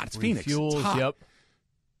gets hot. It's Phoenix. Refuels, it's hot. Yep.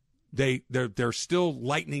 They're still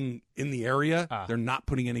lightning in the area. They're not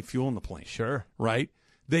putting any fuel in the plane. Sure. Right?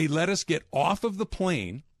 They let us get off of the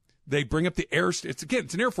plane. They bring up the it's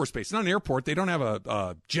an Air Force base. It's not an airport. They don't have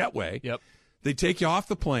a jetway. Yep. They take you off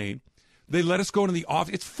the plane. They let us go into the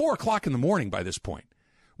office. It's 4:00 in the morning by this point.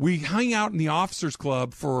 We hang out in the officers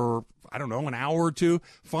club for, I don't know, an hour or two.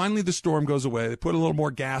 Finally, the storm goes away. They put a little more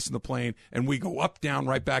gas in the plane, and we go up, down,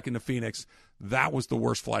 right back into Phoenix. That was the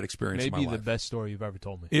worst flight experience of my life. Maybe the best story you've ever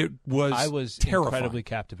told me. I was terrifying. Incredibly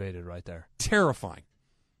captivated right there. Terrifying.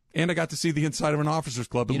 And I got to see the inside of an officers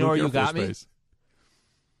club at Luke Air you Force got Base. Me?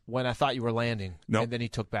 When I thought you were landing, and then he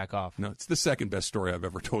took back off. No, it's the second best story I've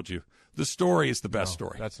ever told you. The story is the best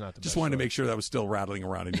story. That's not the Just best wanted story. to make sure that was still rattling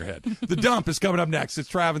around in your head. The Dump is coming up next. It's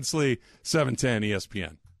Travis Lee, 710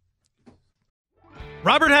 ESPN.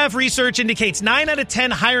 Robert Half research indicates 9 out of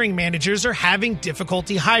 10 hiring managers are having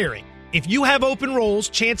difficulty hiring. If you have open roles,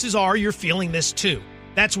 chances are you're feeling this too.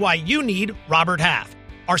 That's why you need Robert Half.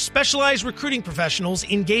 Our specialized recruiting professionals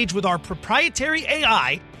engage with our proprietary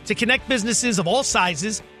AI to connect businesses of all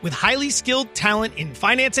sizes with highly skilled talent in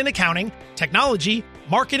finance and accounting, technology,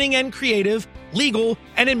 marketing and creative, legal,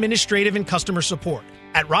 and administrative and customer support.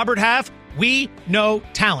 At Robert Half, we know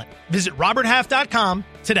talent. Visit roberthalf.com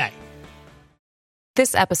today.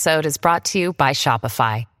 This episode is brought to you by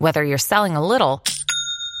Shopify. Whether you're selling a little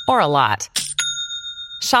or a lot,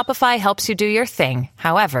 Shopify helps you do your thing,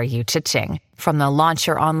 however you cha-ching. From the launch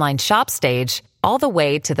your online shop stage, all the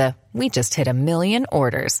way to the we just hit 1 million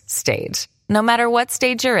orders stage. No matter what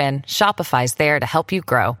stage you're in, Shopify's there to help you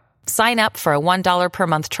grow. Sign up for a $1 per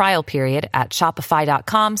month trial period at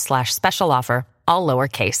shopify.com/special offer, all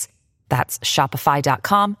lowercase. That's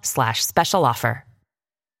shopify.com/special offer.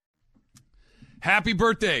 Happy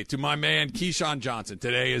birthday to my man, Keyshawn Johnson.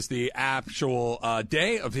 Today is the actual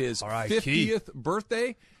day of his 50th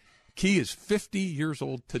birthday. Key is 50 years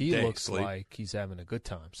old today. He looks like he's having a good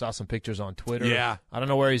time. Saw some pictures on Twitter. Yeah. I don't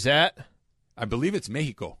know where he's at. I believe it's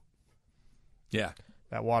Mexico. Yeah.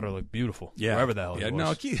 That water looked beautiful. Yeah. Wherever the hell he was.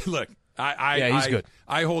 No, Key, look. He's good.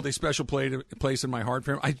 I hold a special place in my heart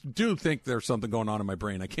for him. I do think there's something going on in my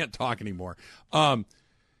brain. I can't talk anymore.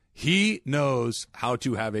 He knows how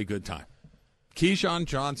to have a good time. Keyshawn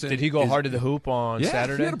Johnson. Did he go hard to the hoop on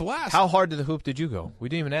Saturday? He had a blast. How hard to the hoop did you go? We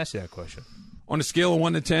didn't even ask you that question. On a scale of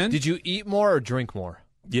 1 to 10? Did you eat more or drink more?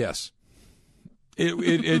 Yes. So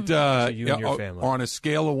you and your family. On a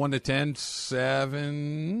scale of 1 to 10,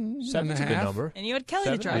 7. 7's a good number. And you had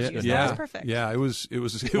Kelly to drive you. So Yeah, that was perfect. Yeah, it was.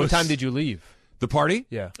 What time did you leave? The party?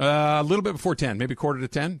 Yeah. A little bit before 10, maybe quarter to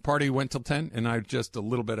 10. Party went till 10, and I just a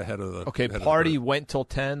little bit ahead of the. Okay, ahead of the party curve. went till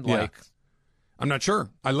 10. Yeah. Like, I'm not sure.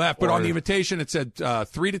 I left, but on the invitation it said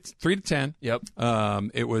 3 to 10. Yep.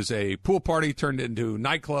 It was a pool party turned into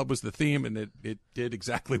nightclub was the theme, and it did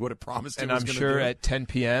exactly what it promised. And it was I'm gonna sure do. at 10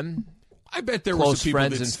 p.m. I bet there were close some people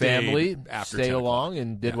friends that and stayed family after stayed 10 o'clock. along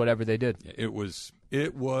and did whatever they did. It was.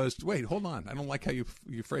 Wait, hold on. I don't like how you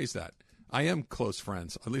phrase that. I am close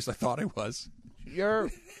friends. At least I thought I was. Your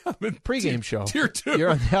pregame show. Tier 2. You're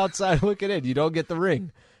on the outside looking in. You don't get the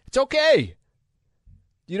ring. It's okay.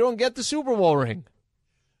 You don't get the Super Bowl ring.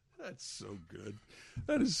 That's so good.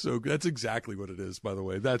 That is so good. That's exactly what it is, by the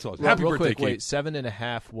way. That's awesome. Well, Happy real birthday, quick, wait. Kate.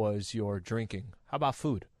 7.5 was your drinking. How about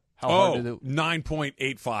food? How hard did it?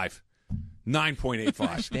 9.85.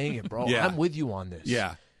 9.85. Dang it, bro. Yeah. I'm with you on this.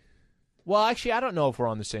 Yeah. Well, actually, I don't know if we're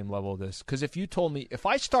on the same level of this. Because if you told me, if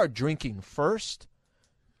I start drinking first,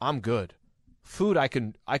 I'm good. Food, I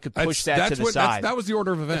could push that to the side. That was the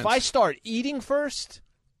order of events. If I start eating first,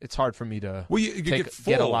 it's hard for me to you get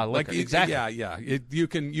full. get a lot of liquor. Exactly. Yeah. You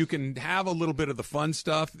can have a little bit of the fun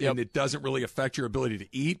stuff, and it doesn't really affect your ability to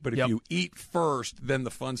eat. But if you eat first, then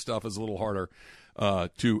the fun stuff is a little harder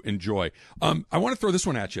to enjoy. I want to throw this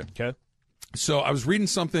one at you. Okay. So I was reading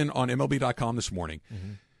something on MLB.com this morning.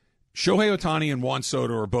 Mm-hmm. Shohei Ohtani and Juan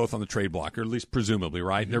Soto are both on the trade block, or at least presumably,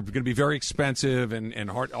 right? Mm-hmm. They're going to be very expensive and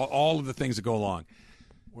hard, all of the things that go along.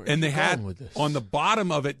 And they had on the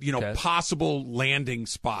bottom of it, possible landing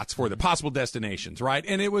spots for them, possible destinations, right?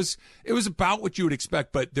 And it was about what you would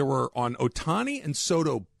expect, but there were on Ohtani and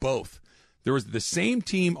Soto both. There was the same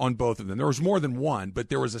team on both of them. There was more than one, but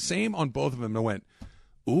there was the same on both of them. And I went,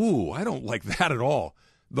 ooh, I don't like that at all.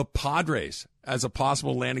 The Padres as a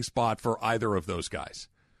possible landing spot for either of those guys.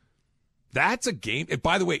 That's a game.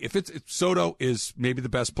 By the way, if Soto is maybe the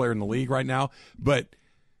best player in the league right now, but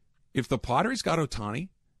if the Padres got Ohtani,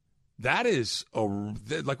 that is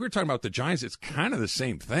like we were talking about the Giants. It's kind of the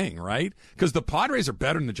same thing, right? Because the Padres are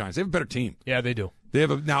better than the Giants. They have a better team. Yeah, they do.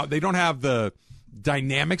 Now they don't have the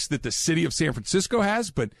dynamics that the city of San Francisco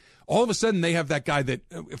has, but all of a sudden they have that guy that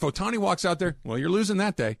if Ohtani walks out there, well, you're losing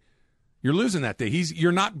that day. You're losing that day.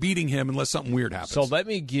 You're not beating him unless something weird happens. So let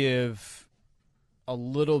me give a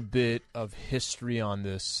little bit of history on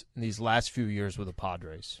this in these last few years with the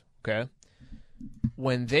Padres, okay?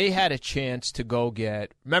 When they had a chance to go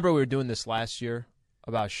get – remember we were doing this last year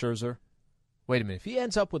about Scherzer? Wait a minute. If he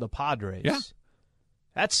ends up with the Padres,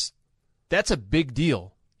 that's a big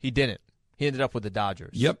deal. He didn't. He ended up with the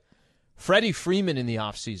Dodgers. Yep. Freddie Freeman in the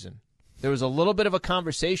offseason. There was a little bit of a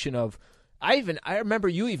conversation of I remember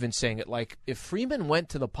you even saying it, like, if Freeman went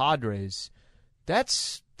to the Padres,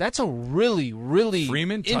 that's a really, really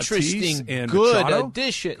Freeman, interesting, Tatis, and good Machado?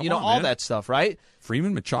 addition. Come on, all man. that stuff, right?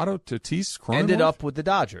 Freeman, Machado, Tatis, Cronenworth? Ended up with the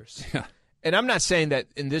Dodgers. Yeah. And I'm not saying that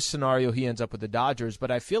in this scenario he ends up with the Dodgers, but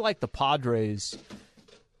I feel like the Padres,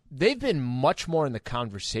 they've been much more in the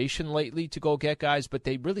conversation lately to go get guys, but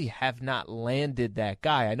they really have not landed that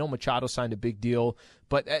guy. I know Machado signed a big deal,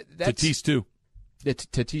 but that's... Tatis, too.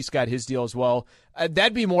 Tatis got his deal as well.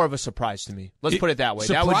 That'd be more of a surprise to me. Let's put it that way.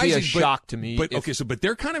 That would be a shock to me. But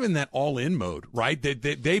they're kind of in that all-in mode, right?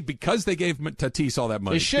 They because they gave Tatis all that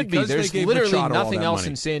money. They should because be. There's they gave literally Machado all nothing that else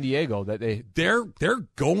money. in San Diego that they're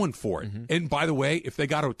going for it. Mm-hmm. And by the way, if they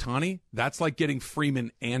got Ohtani, that's like getting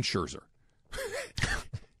Freeman and Scherzer.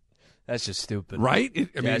 That's just stupid, right? I mean,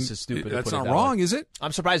 that's just stupid. That's not wrong, is it?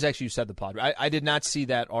 I'm surprised actually you said the Padres. I did not see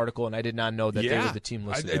that article, and I did not know that they were the team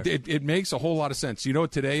listed there. It makes a whole lot of sense. You know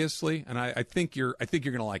what today is, Slee? And I think you're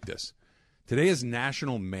going to like this. Today is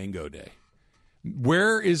National Mango Day.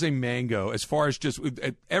 Where is a mango as far as just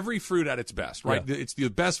every fruit at its best, right? Yeah. It's the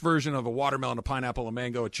best version of a watermelon, a pineapple, a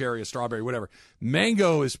mango, a cherry, a strawberry, whatever.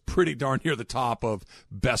 Mango is pretty darn near the top of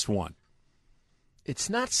best one.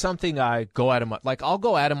 It's not something I go out of my I'll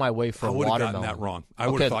go out of my way for a watermelon. I would have gotten that wrong. I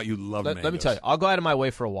would have thought you loved mangoes. Let me tell you, I'll go out of my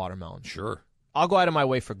way for a watermelon. Sure. I'll go out of my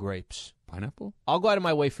way for grapes. Pineapple? I'll go out of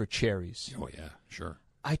my way for cherries. Oh yeah, sure.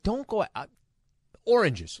 I don't go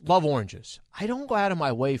oranges. Love oranges. I don't go out of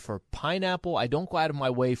my way for pineapple. I don't go out of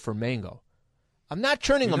my way for mango. I'm not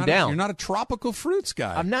churning them down. You're not a tropical fruits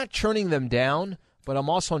guy. I'm not churning them down. But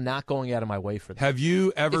I'm also not going out of my way for them. Have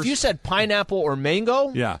you ever... If you said pineapple or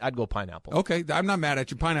mango, yeah, I'd go pineapple. Okay, I'm not mad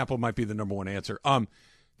at you. Pineapple might be the number one answer.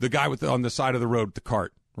 The guy on the side of the road with the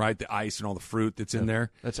cart, right? The ice and all the fruit that's in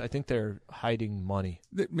there. I think they're hiding money.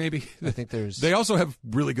 Maybe. I think there's... They also have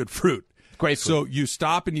really good fruit. Great fruit. So you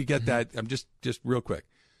stop and you get that. I'm just real quick.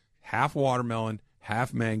 Half watermelon,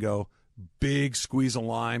 half mango, big squeeze of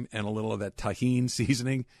lime, and a little of that tahini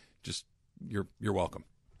seasoning. Just you're welcome.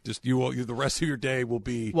 Just the rest of your day will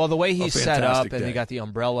be Well, the way he's set up and day. he got the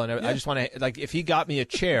umbrella and I just want to, like, if he got me a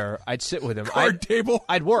chair, I'd sit with him. Card table?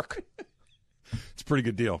 I'd work. It's a pretty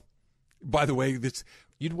good deal. By the way,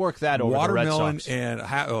 you'd work that over watermelon the Red Sox. and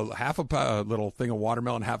half a little thing of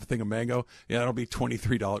watermelon, half a thing of mango. Yeah, that'll be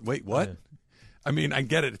 $23. Wait, what? Yeah. I mean, I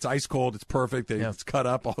get it. It's ice cold. It's perfect. It's cut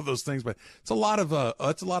up. All those things, but it's a lot of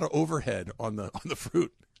overhead on the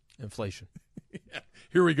fruit. Inflation. Yeah.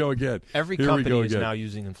 Here we go again. Every company is now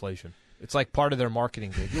using inflation. It's like part of their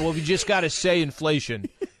marketing gig. Well, we just got to say inflation,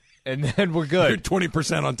 and then we're good.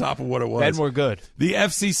 20% on top of what it was. Then we're good. The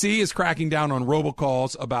FCC is cracking down on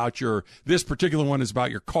robocalls about this particular one is about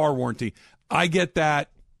your car warranty. I get that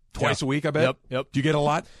twice a week, I bet. Yep. Do you get a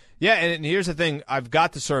lot? Yeah, and here's the thing. I've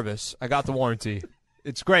got the service. I got the warranty.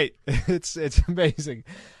 It's great. It's amazing.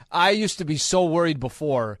 I used to be so worried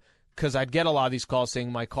before because I'd get a lot of these calls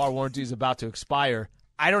saying my car warranty is about to expire.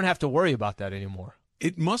 I don't have to worry about that anymore.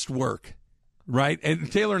 It must work, right?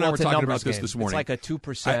 And Taylor and I were talking about this morning. It's like a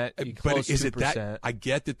 2%. But is 2%. it that? I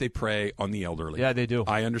get that they prey on the elderly. Yeah, they do.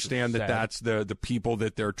 I understand that that's the people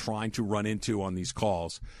that they're trying to run into on these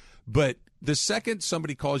calls. But the second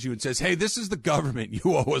somebody calls you and says, hey, this is the government,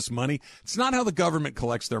 you owe us money, it's not how the government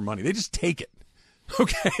collects their money. They just take it.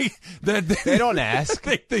 Okay? They don't ask.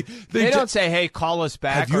 They don't say, hey, call us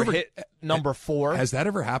back hit number 4. Has that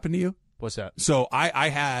ever happened to you? What's that? So I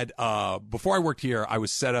had, before I worked here, I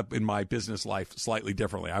was set up in my business life slightly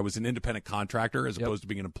differently. I was an independent contractor as opposed to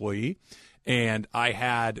being an employee. And I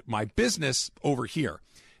had my business over here.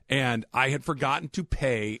 And I had forgotten to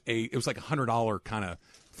pay it was like $100 kind of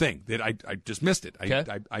thing that I just missed it.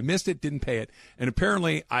 I missed it, didn't pay it. And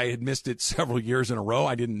apparently I had missed it several years in a row.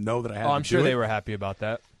 I didn't know that I had to do it. I'm sure they were happy about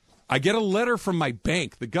that. I get a letter from my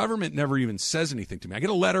bank. The government never even says anything to me. I get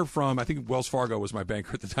a letter from, I think Wells Fargo was my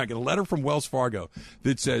banker at the time. I get a letter from Wells Fargo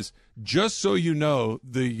that says, just so you know,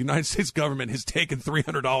 the United States government has taken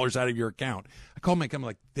 $300 out of your account. I call my account, I'm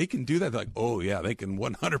like, they can do that? They're like, oh, yeah, they can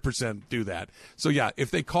 100% do that. So, yeah, if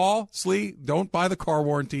they call, Slee, don't buy the car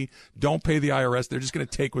warranty. Don't pay the IRS. They're just going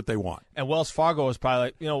to take what they want. And Wells Fargo is probably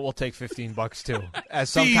like, we'll take $15 too as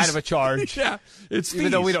some kind of a charge. Yeah, it's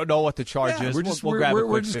Even though we don't know what the charge is. We're just, we'll grab a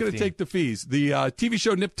quick just going to take the fees. The TV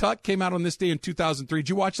show Nip Tuck came out on this day in 2003. Did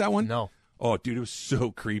you watch that one? No. Oh, dude, it was so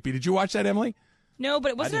creepy. Did you watch that, Emily? No,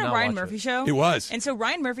 but wasn't it a Ryan Murphy show? It was. And so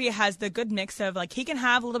Ryan Murphy has the good mix of, like, he can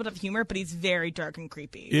have a little bit of humor, but he's very dark and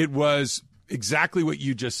creepy. It was exactly what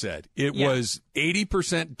you just said. It was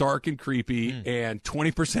 80% dark and creepy and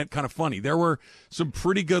 20% kind of funny. There were some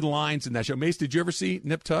pretty good lines in that show. Mace, did you ever see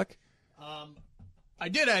Nip Tuck? I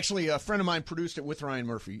did, actually. A friend of mine produced it with Ryan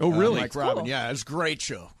Murphy. Oh, really? Mike Robin. Yeah, it was a great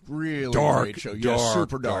show. Really great show.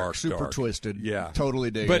 Super dark, super twisted. Yeah. Totally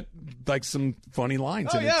dig but, it. like, some funny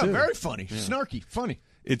lines in it, too. Very funny. Yeah. Snarky. Funny.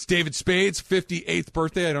 It's David Spade's 58th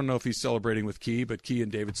birthday. I don't know if he's celebrating with Key, but Key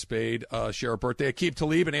and David Spade share a birthday. Aqib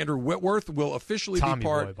Talib and Andrew Whitworth will officially Tommy be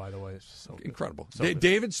part. Boy, by the way, is so good. Incredible. So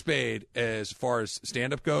David Spade, as far as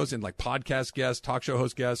stand-up goes and like podcast guest, talk show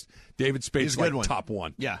host guest, David Spade's like top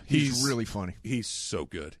one. Yeah, he's really funny. He's so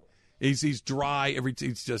good. He's dry.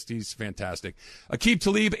 He's fantastic. Aqib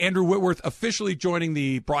Talib, Andrew Whitworth officially joining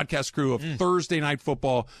the broadcast crew of Thursday Night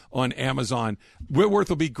Football on Amazon. Whitworth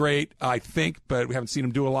will be great, I think, but we haven't seen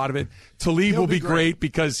him do a lot of it. Talib will be great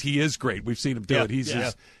because he is great. We've seen him do it.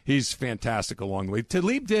 He's fantastic along the way.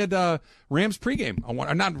 Talib did Rams pregame,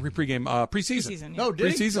 not preseason. Preseason, yeah. Oh,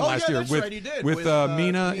 did he? Preseason last year that's with, right, he did. with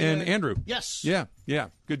Mina and Andrew. Yes. Yeah.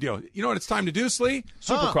 Good deal. You know what it's time to do, Slee?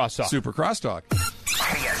 Super Crosstalk. Super Crosstalk.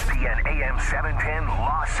 KSPN AM 710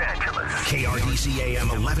 Los Angeles. KRDC AM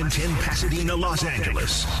 1110 Pasadena, Los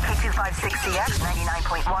Angeles. K256CX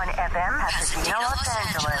 99.1 FM Pasadena, Los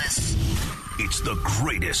Angeles. It's the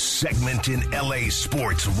greatest segment in LA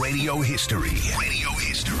sports radio history.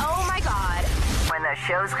 Oh my God. When the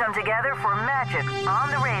shows come together for magic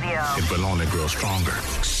on the radio. It will only grow stronger.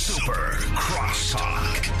 Super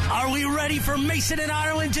Crosstalk. Are we ready for Mason and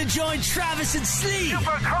Ireland to join Travis and Slee? Super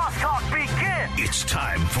Crosstalk begin. It's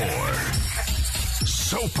time for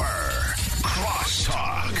Super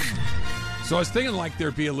Crosstalk. So I was thinking like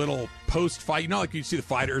there'd be a little post-fight. You know, like you see the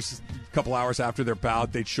fighters a couple hours after their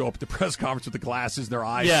bout, they'd show up at the press conference with the glasses, their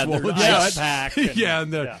eyes swollen shut.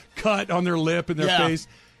 And the cut on their lip and their face.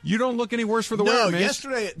 You don't look any worse for the wear, man.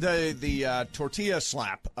 Yesterday the tortilla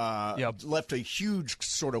slap left a huge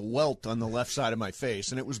sort of welt on the left side of my face,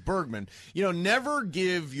 and it was Bergman. Never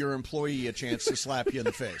give your employee a chance to slap you in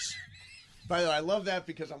the face. By the way, I love that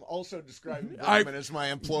because I'm also describing Bergman as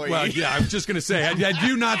my employee. Well, yeah, I was just going to say, had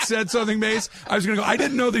you not said something, Mace, I was going to go, I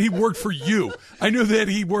didn't know that he worked for you. I knew that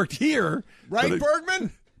he worked here. Right,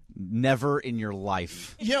 Bergman? Never in your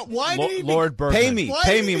life. Yeah, why did he Lord Bergman? Pay me. Why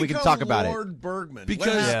Pay did me. he We can become talk about Lord Bergman?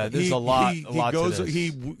 Because there's a lot he to goes, this.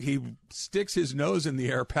 he sticks his nose in the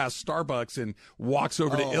air past Starbucks and walks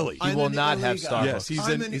over to Illy. He will not have Starbucks. Yes, he's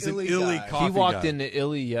an Illy coffee He walked guy. into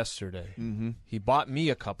Illy yesterday. Mm-hmm. He bought me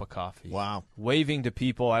a cup of coffee. Wow. Waving to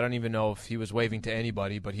people. I don't even know if he was waving to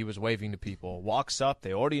anybody, but he was waving to people. Walks up.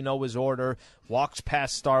 They already know his order. Walks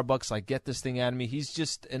past Starbucks like, get this thing out of me. He's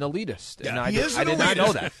just an elitist. Yeah, and he is an I did not elitist.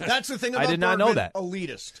 know that. That's the thing about I did not know Bergman, that.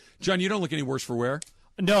 elitist. John, you don't look any worse for wear.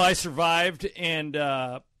 No, I survived, and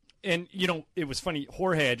you know, it was funny.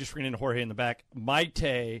 Jorge, I just ran into Jorge in the back.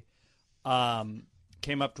 Maite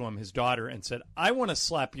came up to him, his daughter, and said, "I want to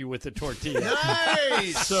slap you with a tortilla."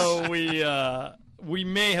 Nice. So we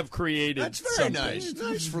may have created. That's very something. nice.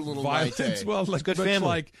 Nice for little Violence. Maite. Well, like, good much family.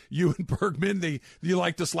 like you and Bergman, you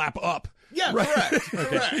like to slap up. Yeah, right? correct.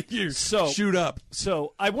 Correct. You So shoot up.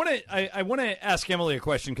 So I want to ask Emily a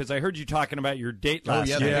question because I heard you talking about your date last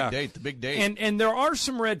Oh, yeah, night. the big date. And there are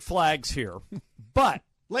some red flags here, but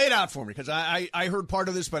lay it out for me because I heard part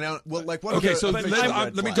of this, but now, well, like what? Okay, are so the let red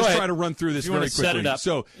me flags? just try to run through this you very want to quickly. set it up.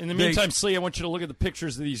 So in the they- meantime, Slee, I want you to look at the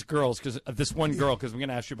pictures of these girls because of this one girl because I'm going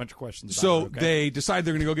to ask you a bunch of questions. About So her, okay? they decide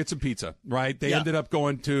they're going to go get some pizza, right? They Yeah. ended up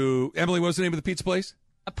going to Emily. What was the name of the pizza place?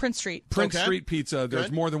 Prince Street. Prince Okay. Street Pizza. There's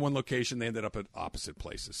Good. more than one location. They ended up at opposite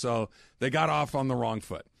places. So they got off on the wrong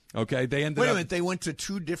foot. Okay, they ended Wait a up. minute, they went to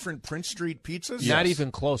two different Prince Street pizzas? Not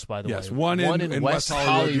even close, by the Yes, way. one in West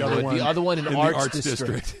Hollywood, the other one in the Arts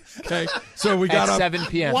District. Okay, so we got At up 7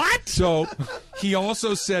 p.m. What? So he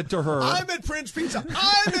also said to her, I'm at Prince Pizza.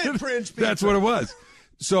 I'm at Prince Pizza. That's what it was.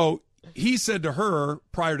 So he said to her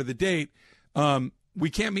prior to the date, we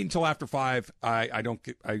can't meet until after 5. I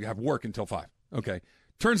have work until 5. Okay.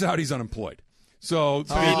 Turns out he's unemployed. So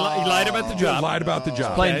he lied about the job. Lied about the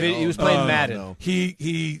job. He was playing Madden. No.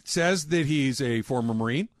 He says that he's a former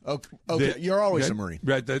Marine. Okay, That- you're always okay, a Marine.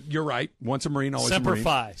 Right, that, you're right. Once a Marine, always Semper a Marine.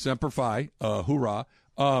 Fi. Semper Fi. Hoorah.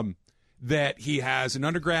 That he has an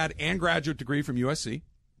undergrad and graduate degree from USC.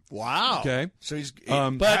 Wow. Okay. So he's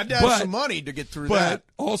But- had to have some money to get through but that.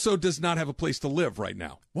 also does not have a place to live right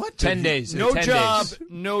now. What? 10 days. No 10 job, days.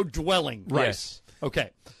 no dwelling. Right. Yes.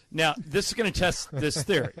 Okay. Now this is going to test this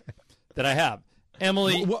theory that I have.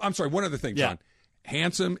 Emily. Well, I'm sorry. One other thing, Yeah. John.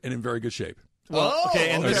 Handsome and in very good shape. Well,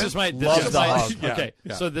 okay, and this is my Loves the hug. okay.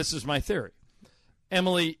 Yeah. So this is my theory.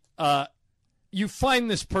 Emily, you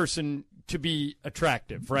find this person to be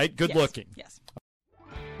attractive, right? Good looking. Yes.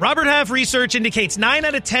 Robert Half research indicates 9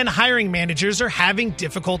 out of 10 hiring managers are having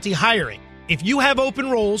difficulty hiring. If you have open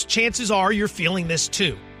roles, chances are you're feeling this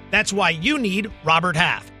too. That's why you need Robert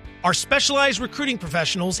Half. Our specialized recruiting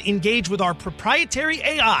professionals engage with our proprietary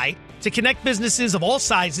AI to connect businesses of all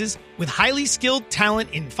sizes with highly skilled talent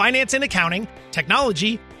in finance and accounting,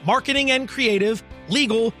 technology, marketing and creative,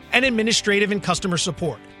 legal, and administrative and customer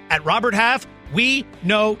support. At Robert Half, we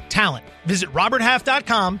know talent. Visit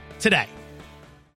roberthalf.com today.